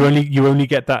 9. You only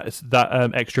get that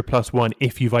extra +1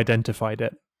 if you've identified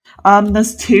it.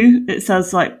 There's 2. It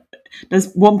says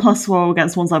there's 1 plus roll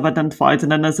against ones I've identified,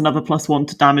 and then there's another +1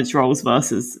 to damage rolls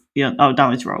versus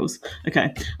damage rolls.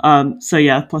 Okay. So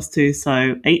yeah, +2,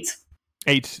 so 8.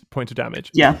 8 points of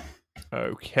damage. Yeah.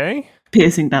 Okay.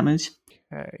 Piercing damage.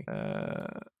 Okay.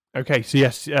 Okay. So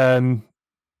yes,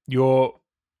 your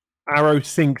arrow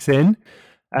sinks in.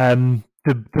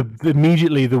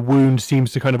 Immediately the wound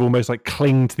seems to kind of almost like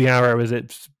cling to the arrow as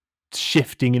it's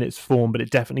shifting in its form, but it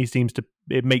definitely seems to.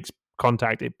 It makes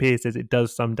contact. It pierces. It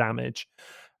does some damage.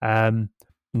 I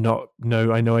no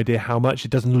idea how much.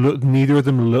 It doesn't look. Neither of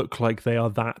them look like they are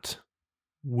that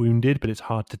wounded, but it's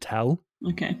hard to tell.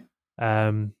 Okay.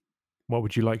 What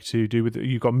would you like to do with it?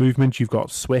 You've got movement. You've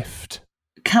got swift.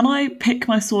 Can I pick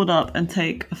my sword up and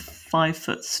take a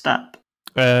 5-foot step?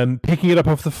 Picking it up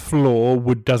off the floor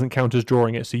doesn't count as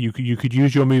drawing it, so you could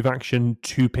use your move action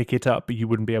to pick it up, but you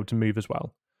wouldn't be able to move as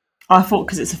well. I thought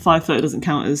because it's a 5-foot, it doesn't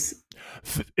count as.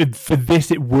 For this,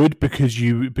 it would because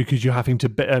you're having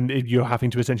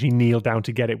to essentially kneel down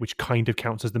to get it, which kind of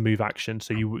counts as the move action.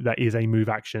 So that is a move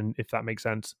action, if that makes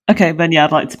sense. Okay, then yeah,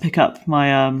 I'd like to pick up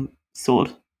my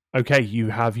sword. Okay, you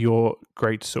have your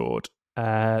great sword.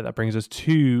 That brings us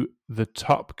to the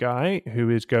top guy, who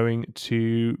is going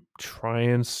to try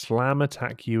and slam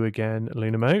attack you again,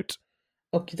 Lunamote.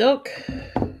 Okie doke.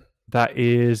 That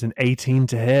is an 18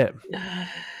 to hit.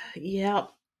 Yeah.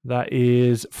 That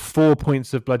is 4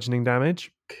 points of bludgeoning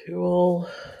damage. Cool.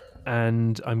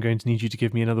 And I'm going to need you to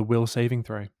give me another will saving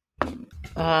throw.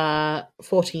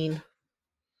 14.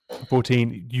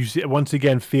 14. You once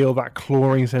again feel that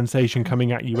clawing sensation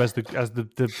coming at you as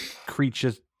the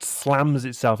creature slams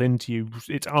itself into you,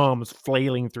 its arms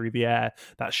flailing through the air,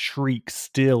 that shriek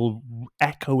still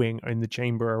echoing in the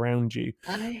chamber around you.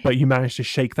 But you manage to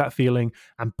shake that feeling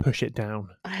and push it down.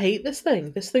 I hate this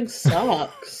thing. This thing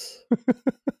sucks.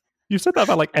 You've said that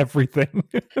about everything.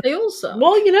 They all suck.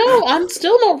 Well, I'm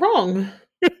still not wrong.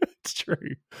 It's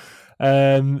true.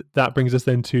 That brings us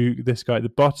then to this guy at the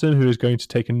bottom, who is going to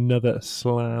take another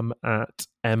slam at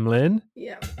Emlyn.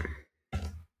 Yeah.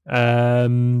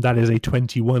 That is a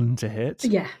 21 to hit.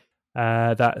 Yeah.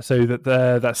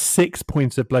 That's 6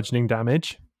 points of bludgeoning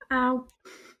damage. Ow.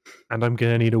 And I'm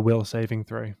going to need a will saving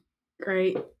throw.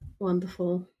 Great.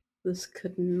 Wonderful. This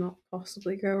could not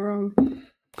possibly go wrong.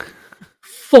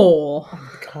 4. Oh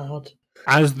my god.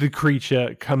 As the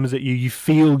creature comes at you, you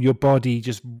feel your body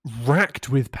just racked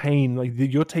with pain. Like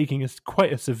you're taking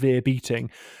quite a severe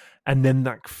beating. And then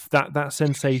that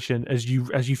sensation as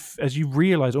you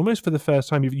realize, almost for the first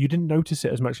time, you didn't notice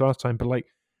it as much last time, but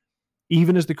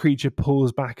even as the creature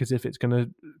pulls back as if it's going to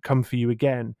come for you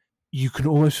again, you can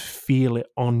almost feel it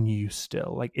on you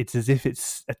still. Like it's as if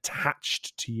it's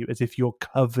attached to you, as if you're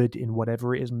covered in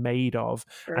whatever it is made of,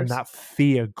 and that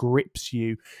fear grips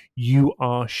you. You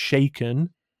are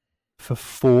shaken for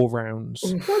 4 rounds.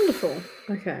 Wonderful.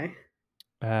 Okay.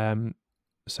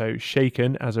 So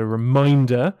shaken, as a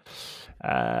reminder,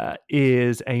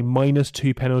 is a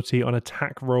 -2 penalty on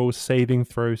attack rolls, saving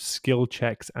throws, skill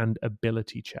checks, and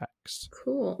ability checks.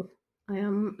 Cool. I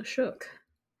am shook.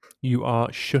 You are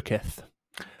shooketh.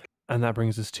 And that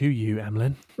brings us to you,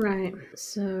 Emlyn. Right.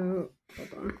 So,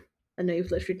 hold on. I know you've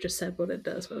literally just said what it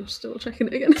does, but I'm just double checking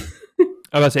it again.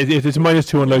 I was say, if it's a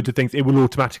 -2 on loads of things, it will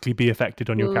automatically be affected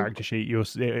on your character sheet.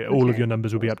 All of your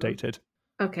numbers will be updated.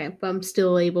 Okay, but I'm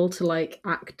still able to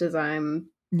act as I'm.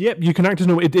 Yep, you can act as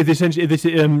normal.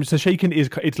 So shaken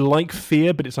it's like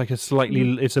fear, but it's like it's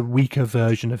a weaker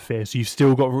version of fear. So you've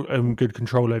still got good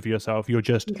control over yourself. You're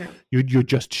just you're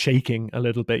just shaking a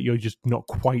little bit. You're just not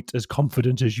quite as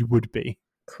confident as you would be.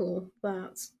 Cool,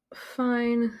 that's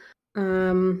fine.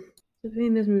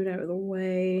 Davina's moved out of the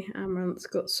way. Amaranth's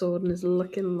got sword and is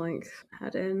looking like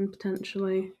head in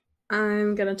potentially.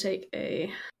 I'm gonna take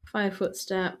a 5-foot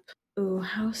step. Oh,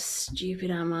 how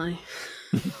stupid am I?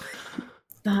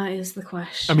 That is the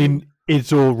question. I mean,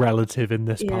 it's all relative in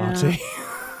this party.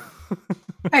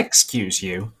 Excuse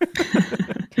you.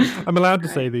 I'm allowed to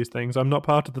say these things. I'm not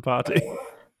part of the party.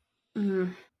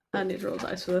 I need to roll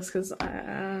dice for this because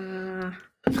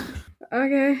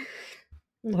okay.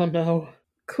 Oh no.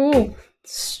 Cool.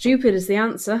 Stupid is the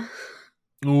answer.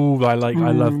 Ooh, I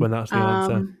love when that's the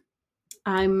answer.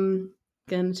 I'm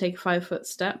going to take a 5-foot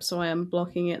step, so I am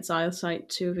blocking its eyesight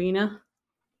to Avina.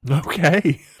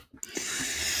 Okay.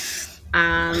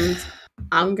 And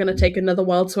I'm going to take another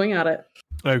wild swing at it.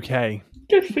 Okay.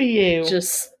 Good for you.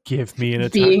 Just give me an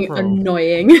attack being roll.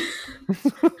 Annoying.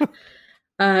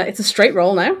 It's a straight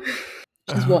roll now,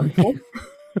 which is wonderful.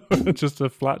 Just a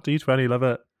flat D20, love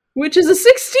it. Which is a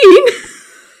 16.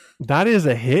 That is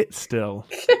a hit still.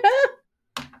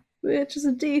 Which is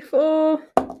a D4.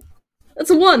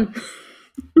 That's a 1.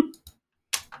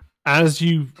 As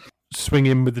you swing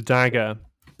in with the dagger,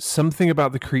 something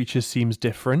about the creature seems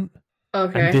different.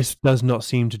 Okay. And this does not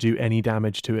seem to do any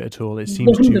damage to it at all. It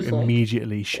seems to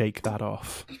immediately shake that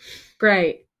off.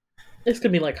 Great. It's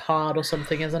going to be hard or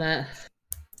something, isn't it?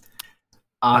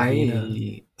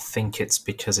 I think it's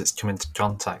because it's come into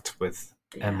contact with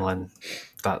Emlyn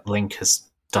that Link has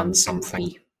done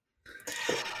something.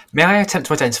 May I attempt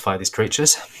to identify these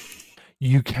creatures?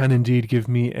 You can indeed give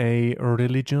me a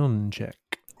religion check.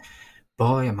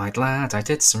 Boy, am I glad I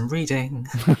did some reading.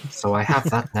 So I have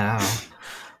that now.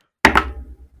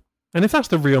 And if that's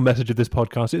the real message of this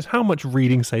podcast, it's how much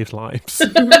reading saves lives.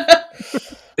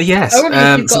 Yes. I wonder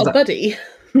if you've got a buddy.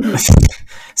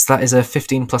 So that is a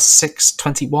 15 plus 6,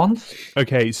 21.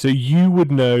 Okay, so you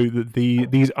would know that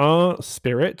these are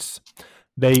spirits.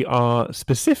 They are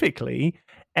specifically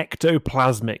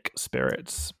ectoplasmic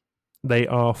spirits. They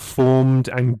are formed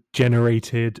and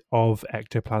generated of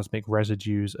ectoplasmic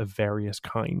residues of various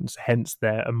kinds, hence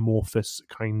their amorphous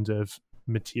kind of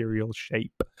material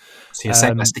shape. So you're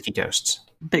saying they're sticky ghosts?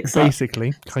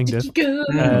 Basically, kind of.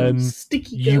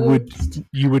 You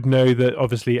would know that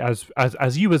obviously,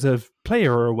 as you as a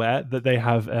player are aware, that they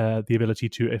have the ability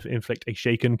to inflict a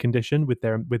shaken condition with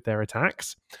their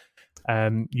attacks.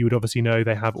 You would obviously know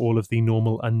they have all of the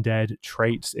normal undead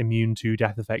traits: immune to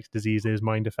death effects, diseases,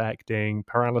 mind affecting,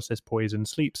 paralysis, poison,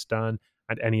 sleep, stun,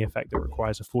 and any effect that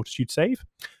requires a fortitude save.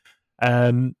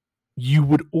 You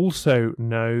would also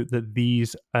know that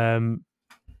these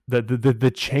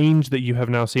the change that you have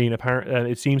now seen,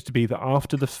 apparently, it seems to be that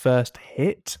after the first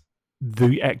hit,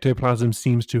 the ectoplasm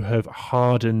seems to have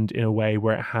hardened in a way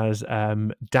where it has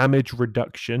damage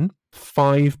reduction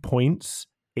 5 points,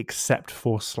 except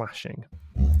for slashing.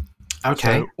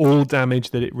 Okay. So all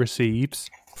damage that it receives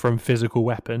from physical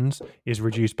weapons is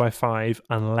reduced by 5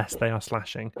 unless they are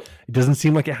slashing. It doesn't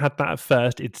seem like it had that at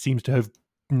first. It seems to have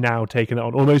now taken it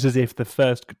on, almost as if the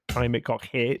first time it got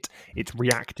hit, it's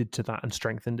reacted to that and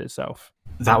strengthened itself.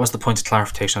 That was the point of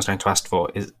clarification I was going to ask for.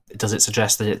 Does it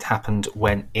suggest that it happened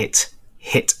when it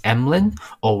hit Emlyn,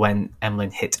 or when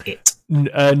Emlyn hit it?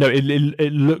 No,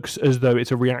 it looks as though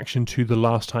it's a reaction to the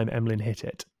last time Emlyn hit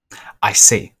it. I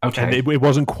see. Okay. And it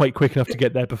wasn't quite quick enough to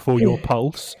get there before your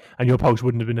pulse, and your pulse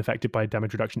wouldn't have been affected by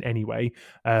damage reduction anyway.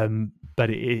 But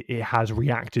it has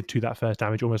reacted to that first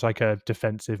damage, almost like a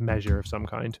defensive measure of some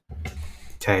kind.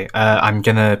 Okay, I'm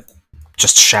gonna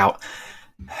just shout.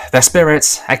 They're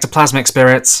spirits, ectoplasmic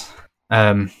spirits.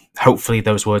 Hopefully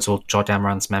those words will jog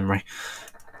Amaranth's memory.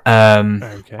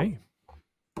 Okay.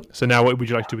 So now what would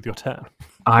you like to do with your turn?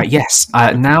 Yes.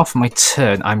 Now for my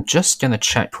turn, I'm just going to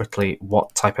check quickly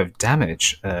what type of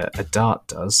damage a dart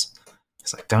does,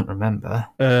 because I don't remember.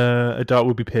 A dart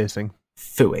will be piercing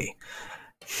Phooey.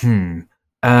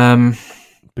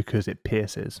 because it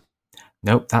pierces.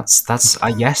 Nope. That's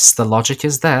yes. The logic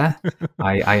is there.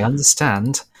 I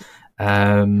understand.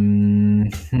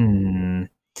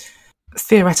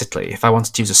 Theoretically, if I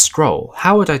wanted to use a scroll,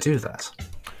 how would I do that?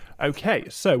 Okay,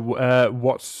 so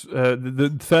what's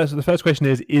the first question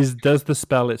is does the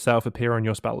spell itself appear on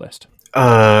your spell list?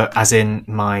 As in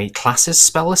my class's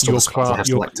spell list, or the spells I have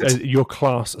selected? Your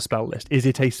class spell list. Is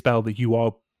it a spell that you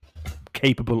are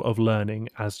capable of learning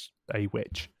as a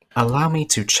witch? Allow me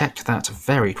to check that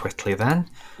very quickly then.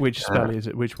 Which spell is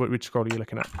it? Which scroll are you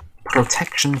looking at?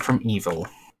 Protection from evil.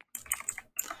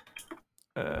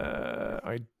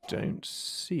 I don't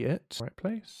see it. Right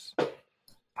place.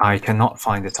 I cannot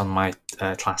find it on my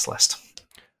class list.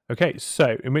 Okay,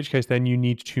 so in which case then you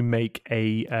need to make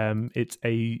a it's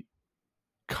a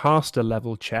caster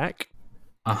level check.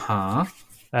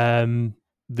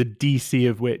 The DC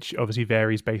of which obviously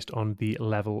varies based on the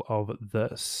level of the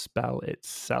spell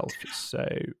itself. So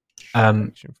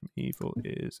protection from evil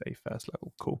is a first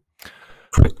level. Cool.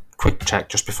 Quick check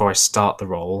just before I start the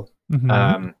roll.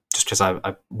 Just because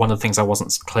one of the things I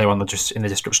wasn't clear on in the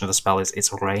description of the spell is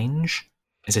its range.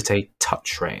 Is it a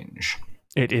touch range?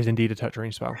 It is indeed a touch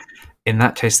range spell. In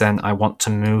that case, then, I want to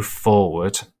move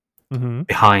forward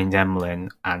behind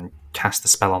Emlyn and cast the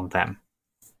spell on them.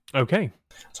 Okay.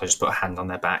 So I just put a hand on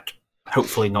their back,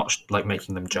 hopefully not like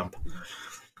making them jump.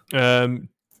 And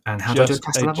how do I do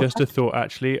cast a level just check? a thought,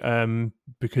 actually,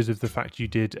 because of the fact you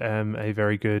did a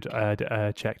very good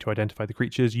check to identify the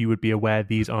creatures, you would be aware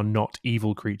these are not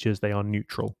evil creatures; they are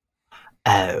neutral.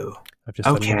 Oh, I've just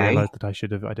suddenly realised that I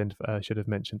should have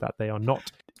mentioned that they are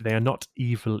not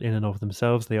evil in and of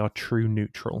themselves. They are true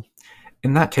neutral.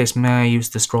 In that case, may I use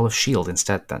the Scroll of Shield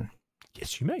instead then?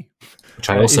 Yes, you may. Which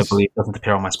I also believe doesn't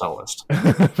appear on my spell list.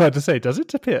 About to say, does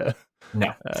it appear?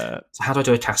 No. So how do I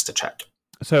do a caster check?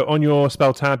 So on your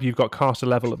spell tab, you've got caster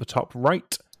level at the top right.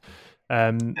 Click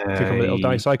on the little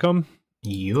dice icon.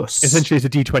 Yes. Essentially, it's a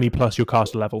D20 plus your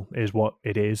caster level is what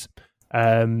it is.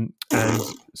 And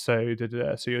so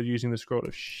you're using the Scroll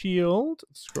of Shield.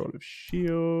 Scroll of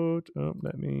Shield. Oh,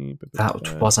 let me.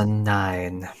 That was a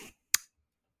 9.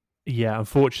 Yeah,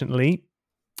 unfortunately,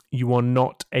 you are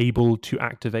not able to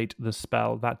activate the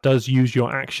spell. That does use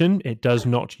your action. It does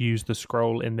not use the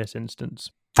scroll in this instance.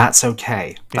 That's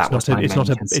okay.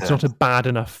 It's not a bad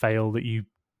enough fail that you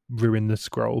ruin the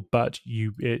scroll, but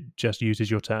it just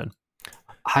uses your turn.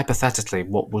 Hypothetically,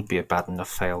 what would be a bad enough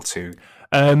fail to?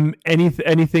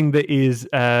 Anything that is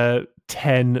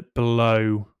 10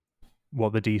 below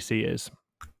what the DC is.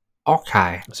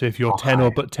 Okay. So if you're 10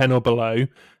 or below,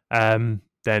 then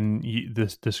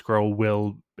the scroll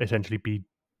will essentially be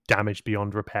damaged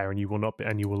beyond repair, and you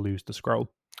will lose the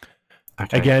scroll.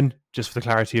 Okay. Again, just for the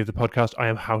clarity of the podcast, I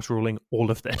am house ruling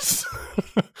all of this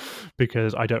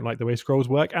because I don't like the way scrolls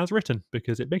work as written,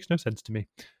 because it makes no sense to me.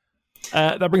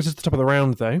 That brings us to the top of the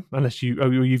round, though. Unless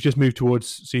you've just moved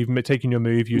towards, so you've taken your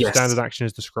move. Your standard action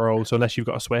is the scroll. So unless you've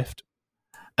got a swift,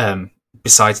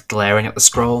 besides glaring at the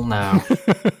scroll, no.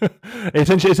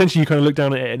 essentially, you kind of look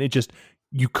down at it, and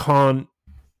you can't.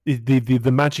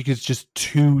 The magic is just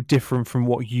too different from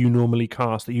what you normally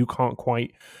cast that you can't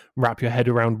quite wrap your head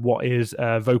around what is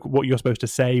what you're supposed to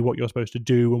say, what you're supposed to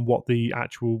do, and what the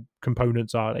actual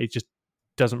components are. It just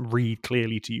doesn't read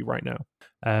clearly to you right now.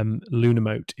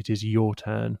 Lunamote, it is your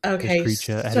turn. Okay, this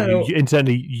creature. so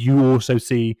Internally, you also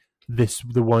see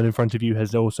the one in front of you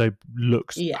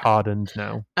looks hardened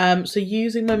now. So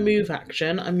using my move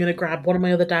action, I'm going to grab one of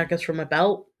my other daggers from my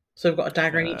belt. So I've got a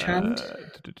dagger in each hand.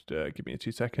 Give me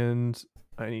 2 seconds.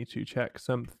 I need to check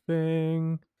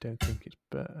something. Don't think it's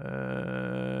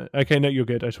better. Okay, no, you're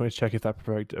good. I just wanted to check if that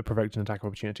provoked an attack of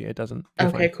opportunity. It doesn't.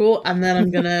 Okay, cool. And then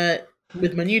I'm going to,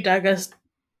 with my new dagger,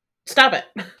 stab it.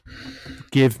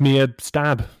 Give me a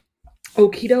stab.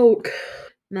 Okie doke.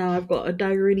 Now I've got a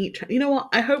dagger in each. You know what?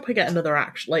 I hope I get another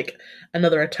action, like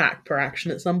another attack per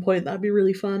action at some point. That'd be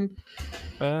really fun.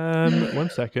 1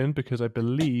 second, because I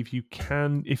believe you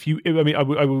can. If you, I mean, I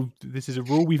will. This is a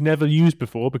rule we've never used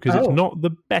before because it's not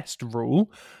the best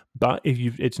rule, but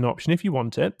it's an option if you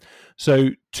want it.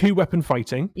 So 2 weapon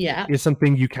fighting, is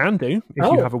something you can do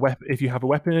if you have a weapon. If you have a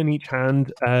weapon in each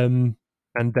hand,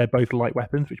 and they're both light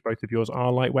weapons, which both of yours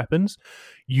are light weapons.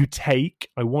 You take.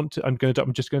 I'm just going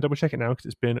to double check it now because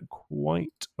it's been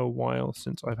quite a while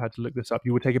since I've had to look this up.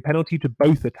 You would take a penalty to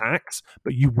both attacks,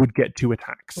 but you would get 2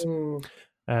 attacks. So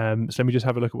let me just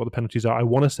have a look at what the penalties are. I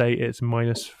want to say it's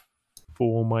 -4,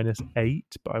 -8,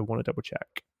 but I want to double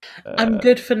check. I'm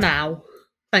good for now.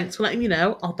 Thanks for letting me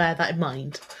know. I'll bear that in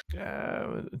mind.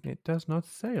 It does not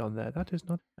say on there. That is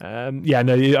not. Yeah,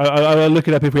 no. I'll look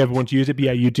it up if we ever want to use it. But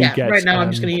yeah, you do get. Right now,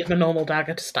 I'm just going to use my normal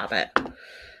dagger to stab it.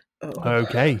 Oh,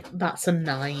 okay. That's a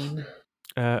 9.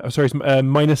 Sorry, it's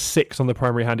 -6 on the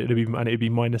primary hand. It'd be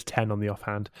 -10 on the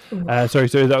offhand. Sorry,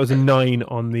 so that was a 9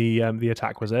 on the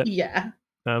attack, was it? Yeah.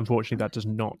 Unfortunately, that does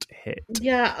not hit.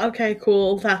 Yeah. Okay.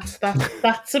 Cool.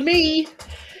 That's a me.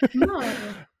 No.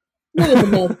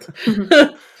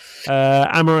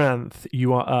 Amaranth,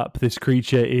 you are up. This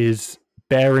creature is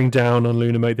bearing down on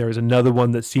Lunamote. There is another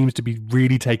one that seems to be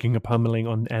really taking a pummeling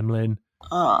on Emlyn.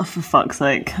 Oh, for fuck's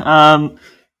sake.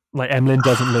 Like, Emlyn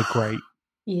doesn't look great.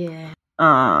 Yeah.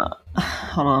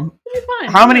 Hold on. Fine.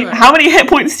 How many hit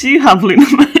points do you have,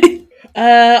 Lunamote?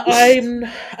 I'm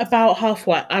about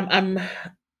halfway.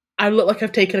 I look like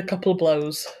I've taken a couple of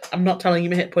blows. I'm not telling you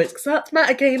my hit points because that's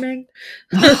metagaming.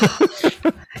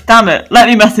 Damn it! Let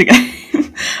me metagame.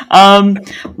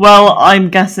 Well, I'm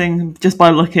guessing just by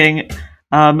looking,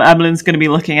 Emlyn's going to be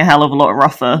looking a hell of a lot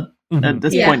rougher at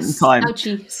this point in time.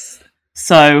 Ouchie.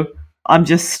 So I'm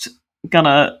just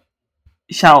gonna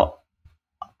shout,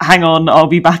 "Hang on, I'll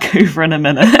be back over in a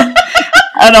minute," and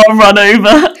I'll run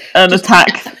over and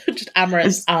attack. Just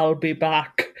Amaranth, I'll be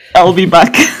back. I'll be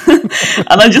back.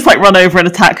 And I just run over and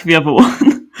attack the other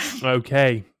one.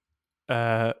 Okay.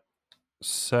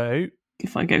 So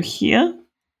if I go here.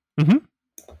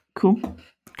 Cool.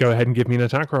 Go ahead and give me an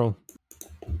attack roll.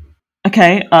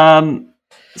 Okay,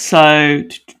 so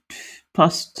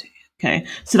 +2. Okay,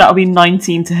 so that'll be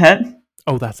 19 to hit.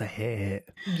 Oh, that's a hit.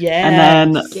 Yeah.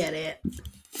 And then Get it.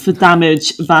 for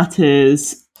damage, that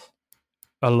is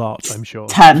A lot, I'm sure.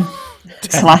 10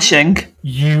 slashing.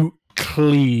 You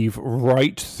cleave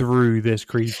right through this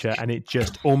creature, and it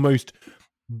just almost.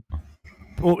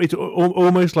 It's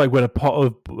almost like when a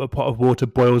pot of water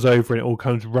boils over and it all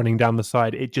comes running down the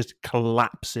side. It just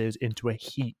collapses into a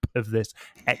heap of this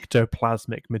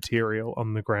ectoplasmic material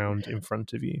on the ground in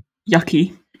front of you.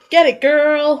 Yucky. Get it,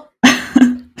 girl.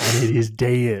 And it is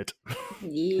dead.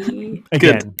 Yeah.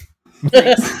 Again.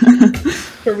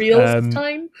 For real this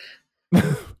time?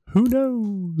 Who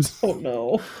knows? Oh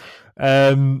no.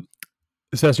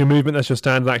 So that's your movement. That's your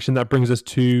standard action. That brings us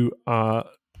to our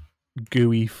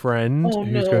gooey friend,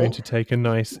 who's going to take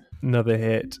another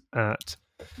hit at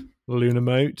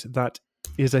Lunamote. That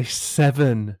is a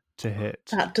 7 to hit.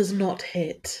 That does not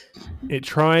hit. It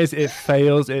tries, it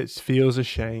fails, it feels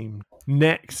ashamed.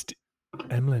 Next,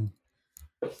 Emlyn.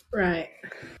 Right.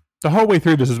 The whole way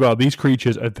through this as well, these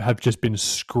creatures have just been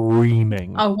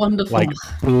screaming. Oh, wonderful. Like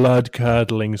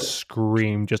blood-curdling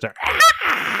scream, just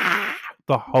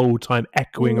the whole time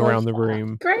echoing around the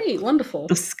room. Great, wonderful.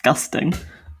 Disgusting.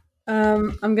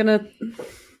 I'm gonna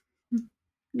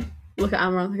look at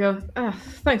Amaranth and go,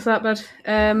 thanks for that, bud.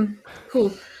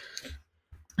 Cool.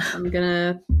 I'm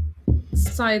gonna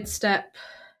sidestep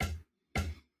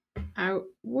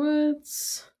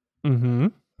outwards. Mm-hmm.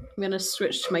 I'm gonna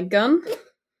switch to my gun.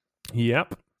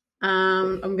 Yep.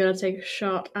 I'm gonna take a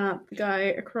shot at the guy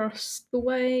across the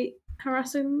way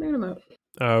harassing Lunamote.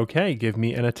 Okay, give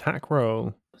me an attack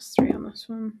roll. +3 on this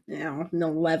one. Yeah, an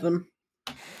 11.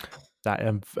 That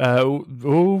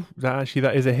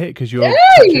that is a hit because you're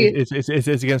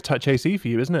it's against touch AC for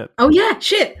you, isn't it? Oh yeah,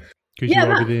 shit. Because Yeah,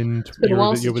 you are within. It's been a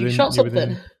while since you shot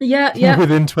something. Yeah, You're yeah.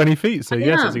 within 20 feet, so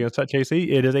yes, am. it's against touch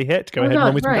AC. It is a hit. Go Oh ahead and God,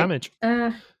 roll me some right. damage.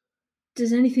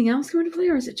 Does anything else come into play,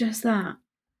 or is it just that?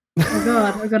 Oh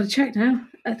God, I've got to check now.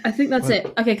 I think that's it.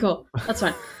 Okay, cool. That's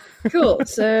fine. Cool.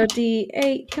 So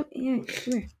D8. Come here.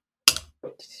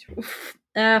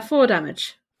 4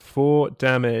 damage. 4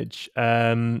 damage.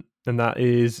 And that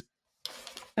is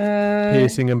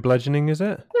piercing and bludgeoning, is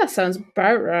it? That sounds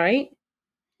about right.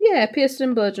 Yeah, piercing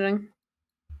and bludgeoning.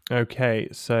 Okay,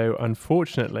 so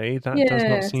unfortunately, that does not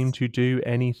Yes. seem to do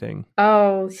anything.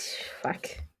 Oh, fuck.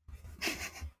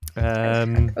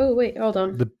 The Oh, wait, hold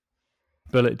on.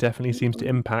 bullet definitely seems to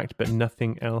impact, but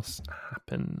nothing else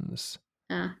happens.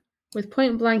 With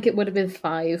point blank, it would have been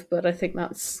 5, but I think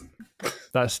that's...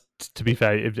 That's, to be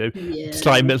fair, Yeah.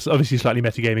 obviously slightly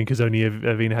metagaming because only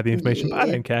Avina had the information, but I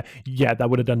don't care. Yeah, that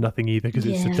would have done nothing either because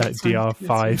it's that's fine,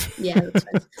 DR5. Yeah, that's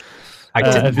fine. I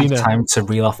didn't Avina. have time to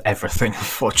reel off everything,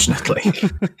 unfortunately.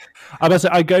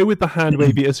 I go with the hand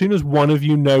wavy. As soon as one of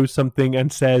you knows something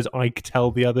and says, I tell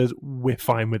the others, we're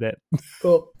fine with it.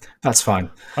 Cool. That's fine.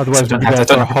 Otherwise, So we'll be there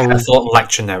for a whole... I thought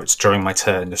lecture notes during my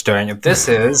turn, just doing this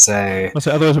is a...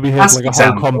 Otherwise, we'll be here As for an like a whole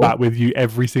example- combat with you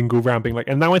every single round, being like,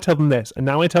 and now I tell them this, and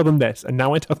now I tell them this, and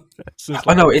now I tell them this. It's Oh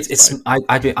like, no,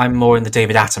 fine. I'm more in the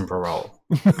David Attenborough role.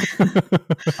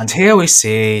 And here we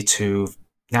see two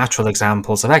natural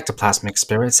examples of ectoplasmic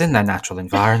spirits in their natural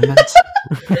environment,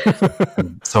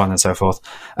 and so on and so forth.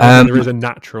 There is a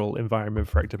natural environment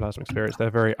for ectoplasmic spirits. They're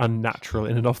very unnatural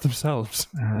in and of themselves.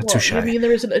 Touche. You mean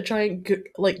there isn't a giant goop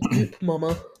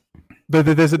mama?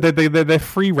 They're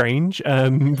free range.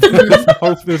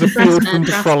 There's a field for them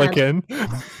to frolic in.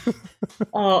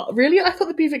 Really? I thought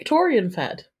they'd be Victorian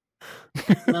fed.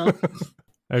 No.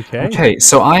 Okay,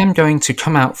 so I am going to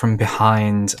come out from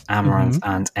behind Amaranth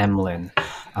and Emlyn,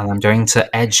 and I'm going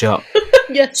to edge up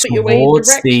Yes, but you're way in towards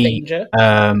direct the danger.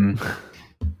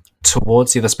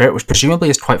 towards the other spirit, which presumably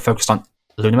is quite focused on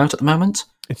Lunimote at the moment.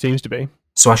 It seems to be.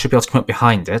 So I should be able to come up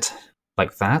behind it,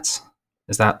 like that.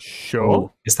 Is that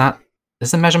Sure. Is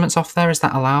the measurements off there? Is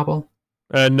that allowable?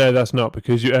 No, that's not,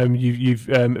 because you've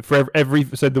for every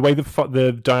so the way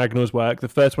the diagonals work, the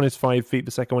first one is 5 feet,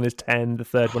 the second one is 10, the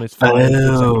third one is 5,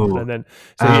 the second one, and then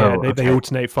they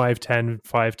alternate 5, 10,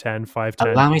 5, 10, 5, 10.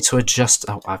 Allow me to adjust.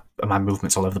 My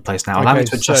movement's all over the place now. Allow me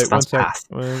to adjust that path.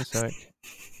 One sec.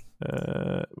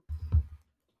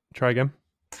 Try again.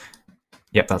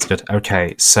 Yep, that's good.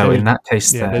 Okay, so in that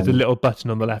case, then there's a little button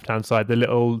on the left-hand side.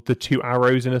 The 2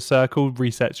 arrows in a circle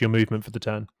resets your movement for the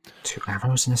turn. 2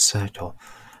 arrows in a circle.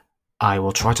 I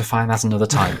will try to find that another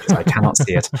time because I cannot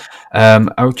see it.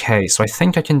 Okay, so I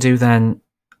think I can do then.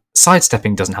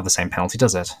 Sidestepping doesn't have the same penalty,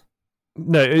 does it?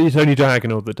 No, it's only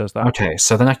diagonal that does that. Okay,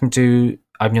 so then I can do.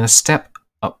 I'm going to step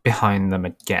up behind them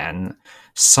again,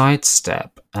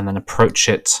 sidestep, and then approach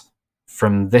it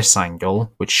from this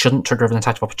angle, which shouldn't trigger an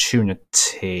attack of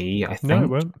opportunity, I think. No, it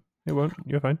won't. It won't.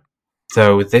 You're fine.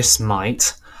 Though this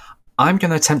might. I'm going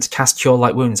to attempt to cast Cure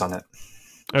Light Wounds on it.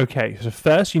 Okay, so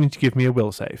first you need to give me a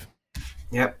will save.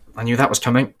 Yep, I knew that was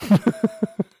coming.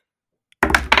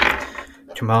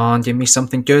 Come on, give me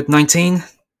something good. 19?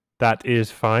 That is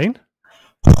fine.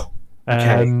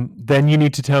 Okay. Then you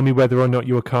need to tell me whether or not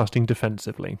you are casting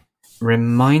defensively.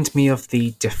 Remind me of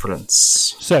the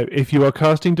difference. So, if you are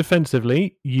casting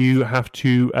defensively, you have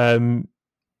to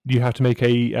make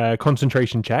a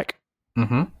concentration check.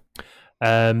 Mm-hmm.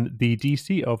 The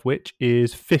DC of which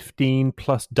is 15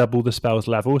 plus double the spell's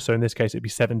level. So in this case, it'd be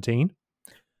 17.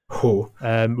 Ooh.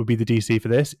 Would be the DC for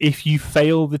this. If you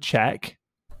fail the check,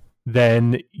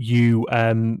 then you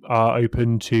are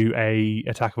open to a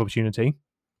attack of opportunity.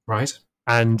 Right.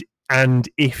 And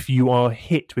if you are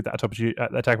hit with that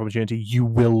attack of opportunity, you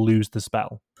will lose the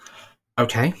spell.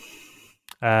 Okay.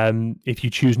 If you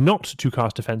choose not to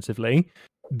cast defensively,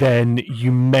 then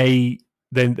you may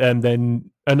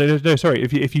sorry.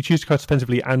 If you choose to cast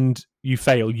defensively and you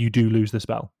fail, you do lose the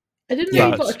spell. I didn't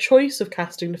know you got a choice of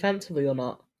casting defensively or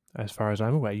not. As far as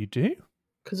I'm aware, you do.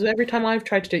 Because every time I've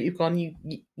tried to do it, you've gone.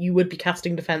 You would be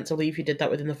casting defensively if you did that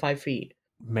within the 5 feet.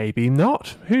 Maybe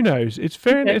not. Who knows? It's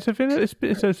fair. Okay.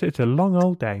 It's a long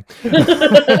old day.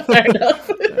 Fair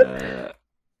enough.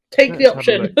 Take the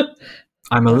option.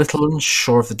 I'm a little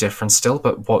unsure of the difference still,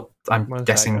 but what I'm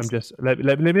guessing. I'm just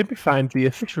let me find the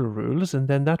official rules, and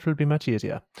then that will be much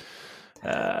easier.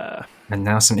 And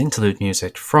now some interlude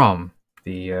music from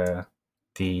the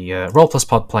Roll Plus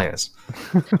Pod players.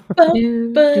 Oh,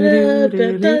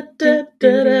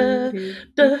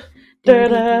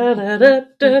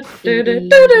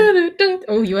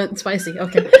 you went spicy.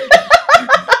 Okay.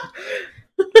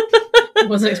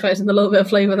 Wasn't expecting a little bit of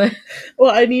flavour there. Well,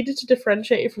 I needed to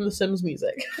differentiate it from the Sims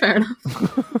music. Fair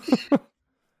enough.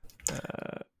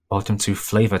 Welcome to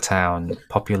Flavor Town,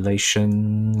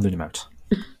 population Lunimote.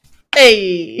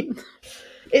 Hey!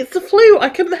 It's the flu. I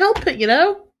couldn't help it, you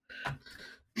know?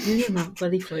 That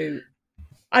bloody flute.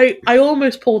 I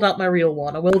almost pulled out my real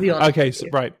one. I will be honest. Okay,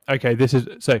 right. Okay, this is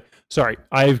sorry.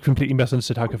 I've completely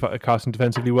misunderstood how casting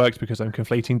defensively works because I'm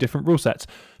conflating different rule sets.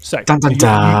 So Dun, dun, you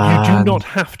dun. do not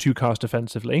have to cast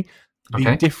defensively. The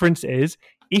Okay. difference is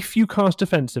if you cast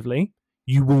defensively,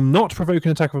 you will not provoke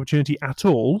an attack of opportunity at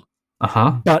all.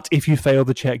 Uh-huh. But if you fail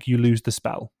the check, you lose the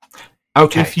spell.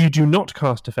 Okay. If you do not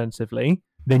cast defensively,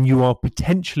 then you are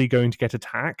potentially going to get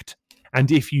attacked. And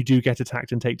if you do get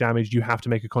attacked and take damage, you have to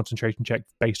make a concentration check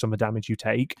based on the damage you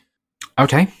take.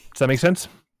 Okay. Does that make sense?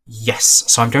 Yes.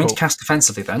 So I'm going to Cool. cast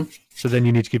defensively then. So then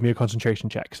you need to give me a concentration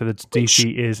check. So the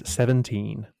DC is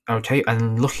 17. Okay,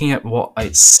 and looking at what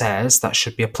it says, that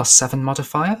should be a +7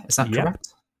 modifier. Is that Yep.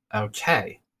 correct?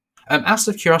 Okay. Out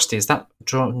of curiosity, is that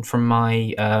drawn from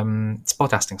my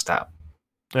spellcasting stat?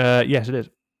 Yes, it is.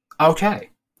 Okay.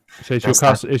 So it's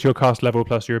That's your cast level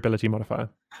plus your ability modifier.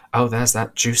 Oh, there's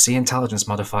that juicy intelligence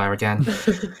modifier again.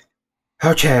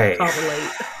 Okay. Can't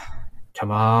relate.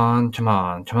 Come on, come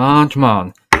on, come on, come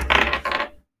on.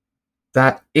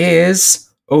 That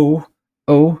is... Oh.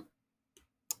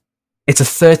 It's a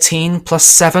 13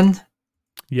 +7.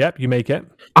 Yep, you make it.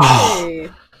 Oh, Hey.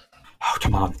 Oh,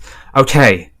 come on.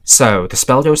 Okay, so the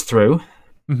spell goes through,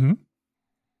 Mm-hmm.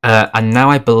 and now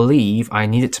I believe I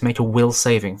need it to make a will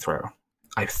saving throw.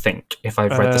 I think, if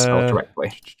I've read the spell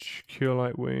correctly. Cure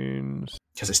light wounds.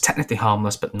 Because it's technically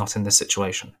harmless, but not in this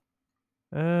situation.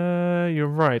 You're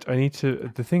right. I need to.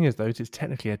 The thing is, though, it's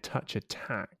technically a touch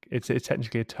attack. It's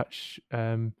technically a touch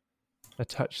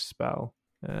spell.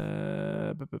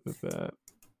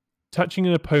 Touching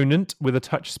an opponent with a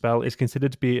touch spell is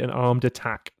considered to be an armed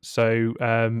attack, so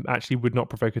actually would not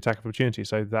provoke attack of opportunity.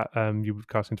 So that you would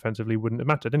casting defensively wouldn't have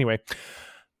mattered anyway.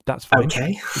 That's fine.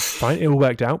 Okay. It's fine. It all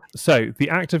worked out. So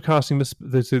the act of casting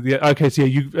okay. So yeah,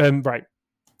 you right.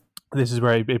 This is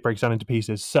where it breaks down into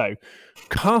pieces. So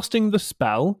casting the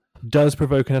spell does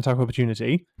provoke an attack of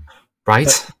opportunity.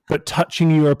 Right. But touching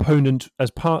your opponent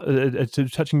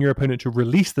touching your opponent to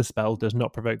release the spell does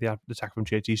not provoke the attack of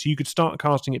opportunity. So you could start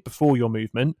casting it before your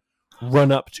movement,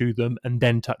 run up to them, and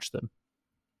then touch them.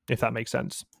 If that makes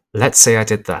sense. Let's say I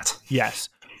did that. Yes.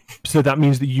 So that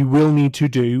means that you will need to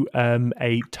do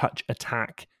a touch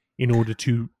attack in order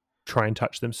to try and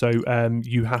touch them. So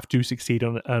you have to succeed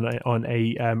on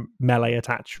a melee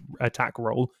attack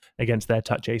roll against their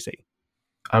touch AC.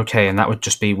 Okay, and that would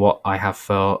just be what I have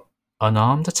for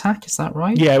unarmed attack, is that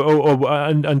right? Yeah, or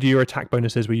under your attack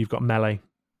bonuses where you've got melee.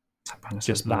 Attack bonuses,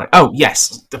 just that. Oh,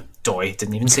 yes. Doy,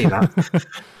 didn't even see that.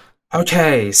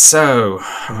 Okay, so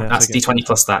that's D20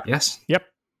 plus that, yes? Yep.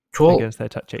 Cool. Against their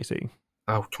touch AC.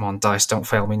 Oh, come on, dice, don't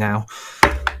fail me now.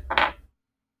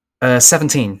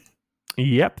 17.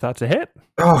 Yep, that's a hit.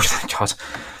 Oh, thank God.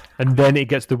 And then it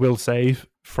gets the will save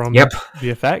from the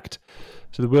effect.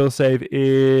 So the will save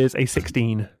is a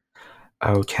 16.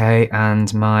 Okay,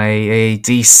 and my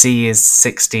DC is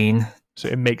 16. So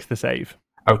it makes the save.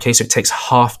 Okay, so it takes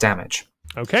half damage.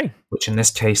 Okay. Which in this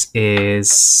case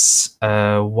is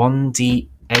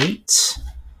 1d8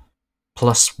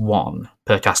 plus 1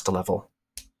 per caster level.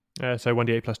 So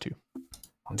 1d8 plus 2.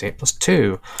 1d8 plus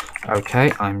 2.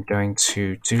 Okay, I'm going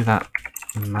to do that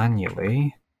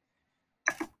manually.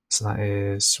 So that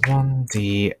is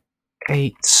 1d8.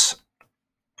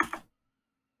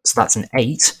 So that's an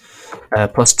 8.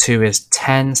 Plus 2 is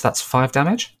 10, so that's 5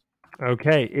 damage.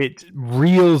 Okay, it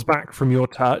reels back from your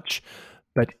touch,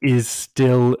 but is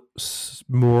still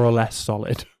more or less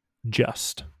solid.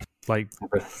 Just. Like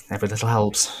every little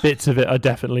helps. Bits of it are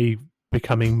definitely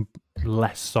becoming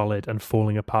less solid and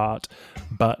falling apart,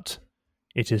 but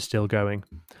it is still going.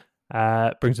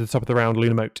 Brings to the top of the round,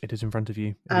 Lunamote. It is in front of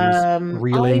you. It is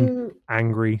reeling,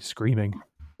 angry, screaming.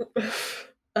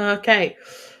 Okay.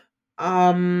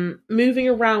 Moving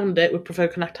around it would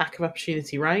provoke an attack of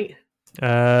opportunity, right?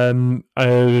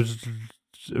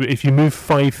 If you move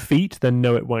 5 feet, then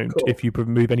no, it won't. Cool. If you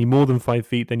move any more than 5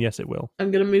 feet, then yes, it will.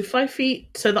 I'm going to move 5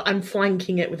 feet so that I'm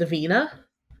flanking it with Avina.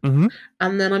 Mm-hmm.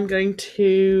 And then I'm going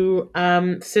to,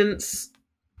 since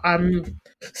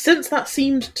that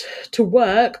seemed to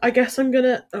work, I guess I'm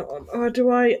gonna,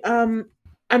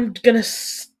 I'm gonna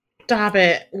stab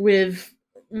it with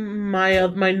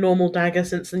my normal dagger,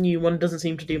 since the new one doesn't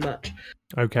seem to do much.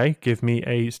 Okay, give me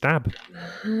a stab.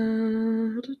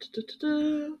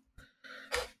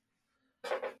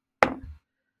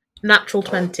 Natural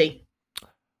 20.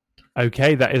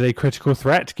 Okay, that is a critical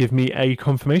threat. Give me a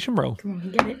confirmation roll. Come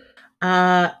on, get it.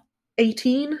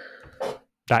 18.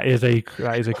 That is a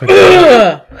critical.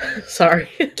 Sorry.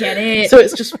 Get it. So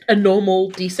it's just a normal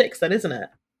D6 then, isn't it?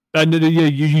 No,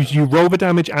 you roll the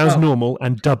damage as normal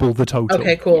and double the total.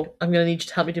 Okay, cool. I'm going to need you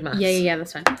to help me do maths. Yeah,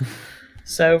 that's fine.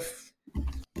 So...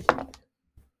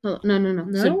 Oh,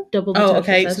 no. So double the Oh, total.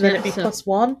 okay, so then it'd be plus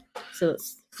 1. So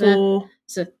that's 4.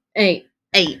 So 8.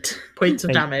 8 points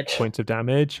of 8 damage. Points of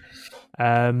damage.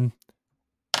 How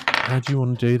do you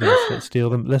want to do this? Let's steal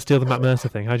the Matt Mercer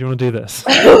thing. How do you want to do this?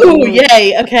 Oh,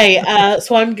 yay! Okay,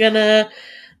 so I'm gonna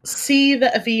see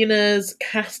that Avina's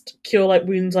cast Cure Light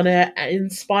Wounds on it,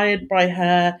 inspired by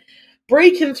her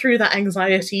breaking through that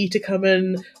anxiety to come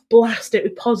and blast it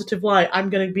with positive light. I'm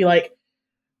gonna be like,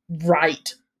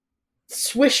 right,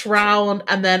 swish round,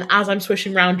 and then as I'm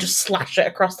swishing round, just slash it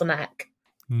across the neck.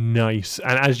 Nice.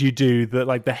 And as you do,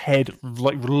 the head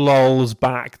lolls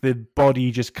back, the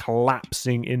body just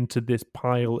collapsing into this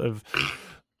pile of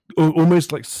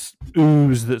almost like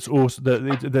ooze that's also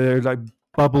there are like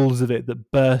bubbles of it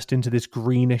that burst into this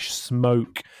greenish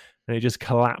smoke, and it just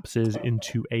collapses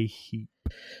into a heap.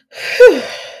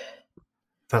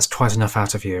 That's quite enough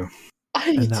out of you.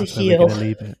 I need to heal. We're gonna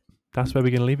leave it. That's where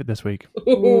we're going to leave it this week.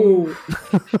 Ooh.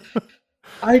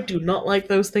 I do not like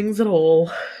those things at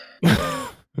all.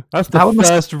 That's the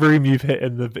first room you've hit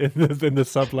in the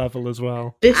sub level as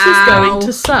well. This is going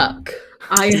to suck.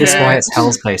 Is this why it's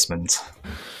Hell's Basement?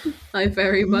 I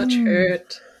very much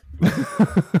hurt.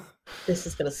 This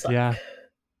is gonna suck. Yeah.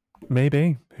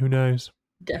 Maybe. Who knows?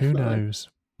 Definitely. Who knows?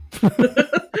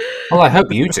 Well, I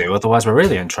hope you do, otherwise we're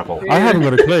really in trouble. I haven't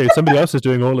got a clue. Somebody else is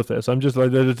doing all of this. I'm just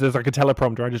like, there's like a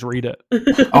teleprompter. I just read it.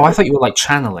 Oh, I thought you were like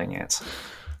channeling it.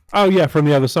 Oh yeah, from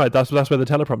the other side. That's where the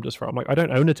teleprompter's from. Like, I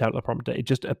don't own a teleprompter. It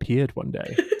just appeared one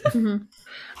day.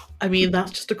 I mean,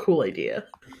 that's just a cool idea.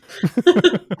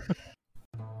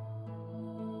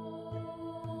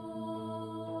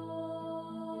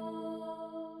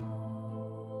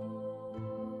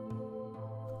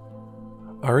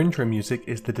 Our intro music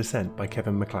is The Descent by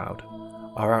Kevin MacLeod.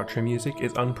 Our outro music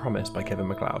is Unpromised by Kevin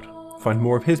MacLeod. Find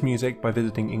more of his music by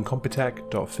visiting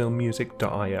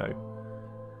incompetech.filmmusic.io.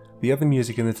 The other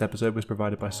music in this episode was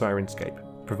provided by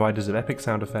Sirenscape, providers of epic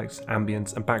sound effects,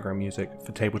 ambience, and background music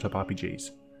for tabletop RPGs.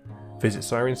 Visit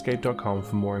sirenscape.com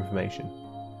for more information.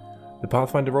 The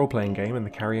Pathfinder role-playing game and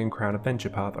the Carrion Crown Adventure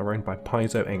Path are owned by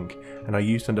Paizo Inc. and are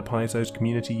used under Paizo's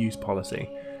community use policy.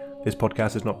 This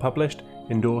podcast is not published,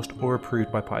 endorsed, or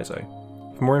approved by Paizo.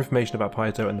 For more information about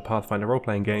Paizo and the Pathfinder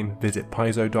role-playing game, visit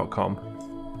paizo.com.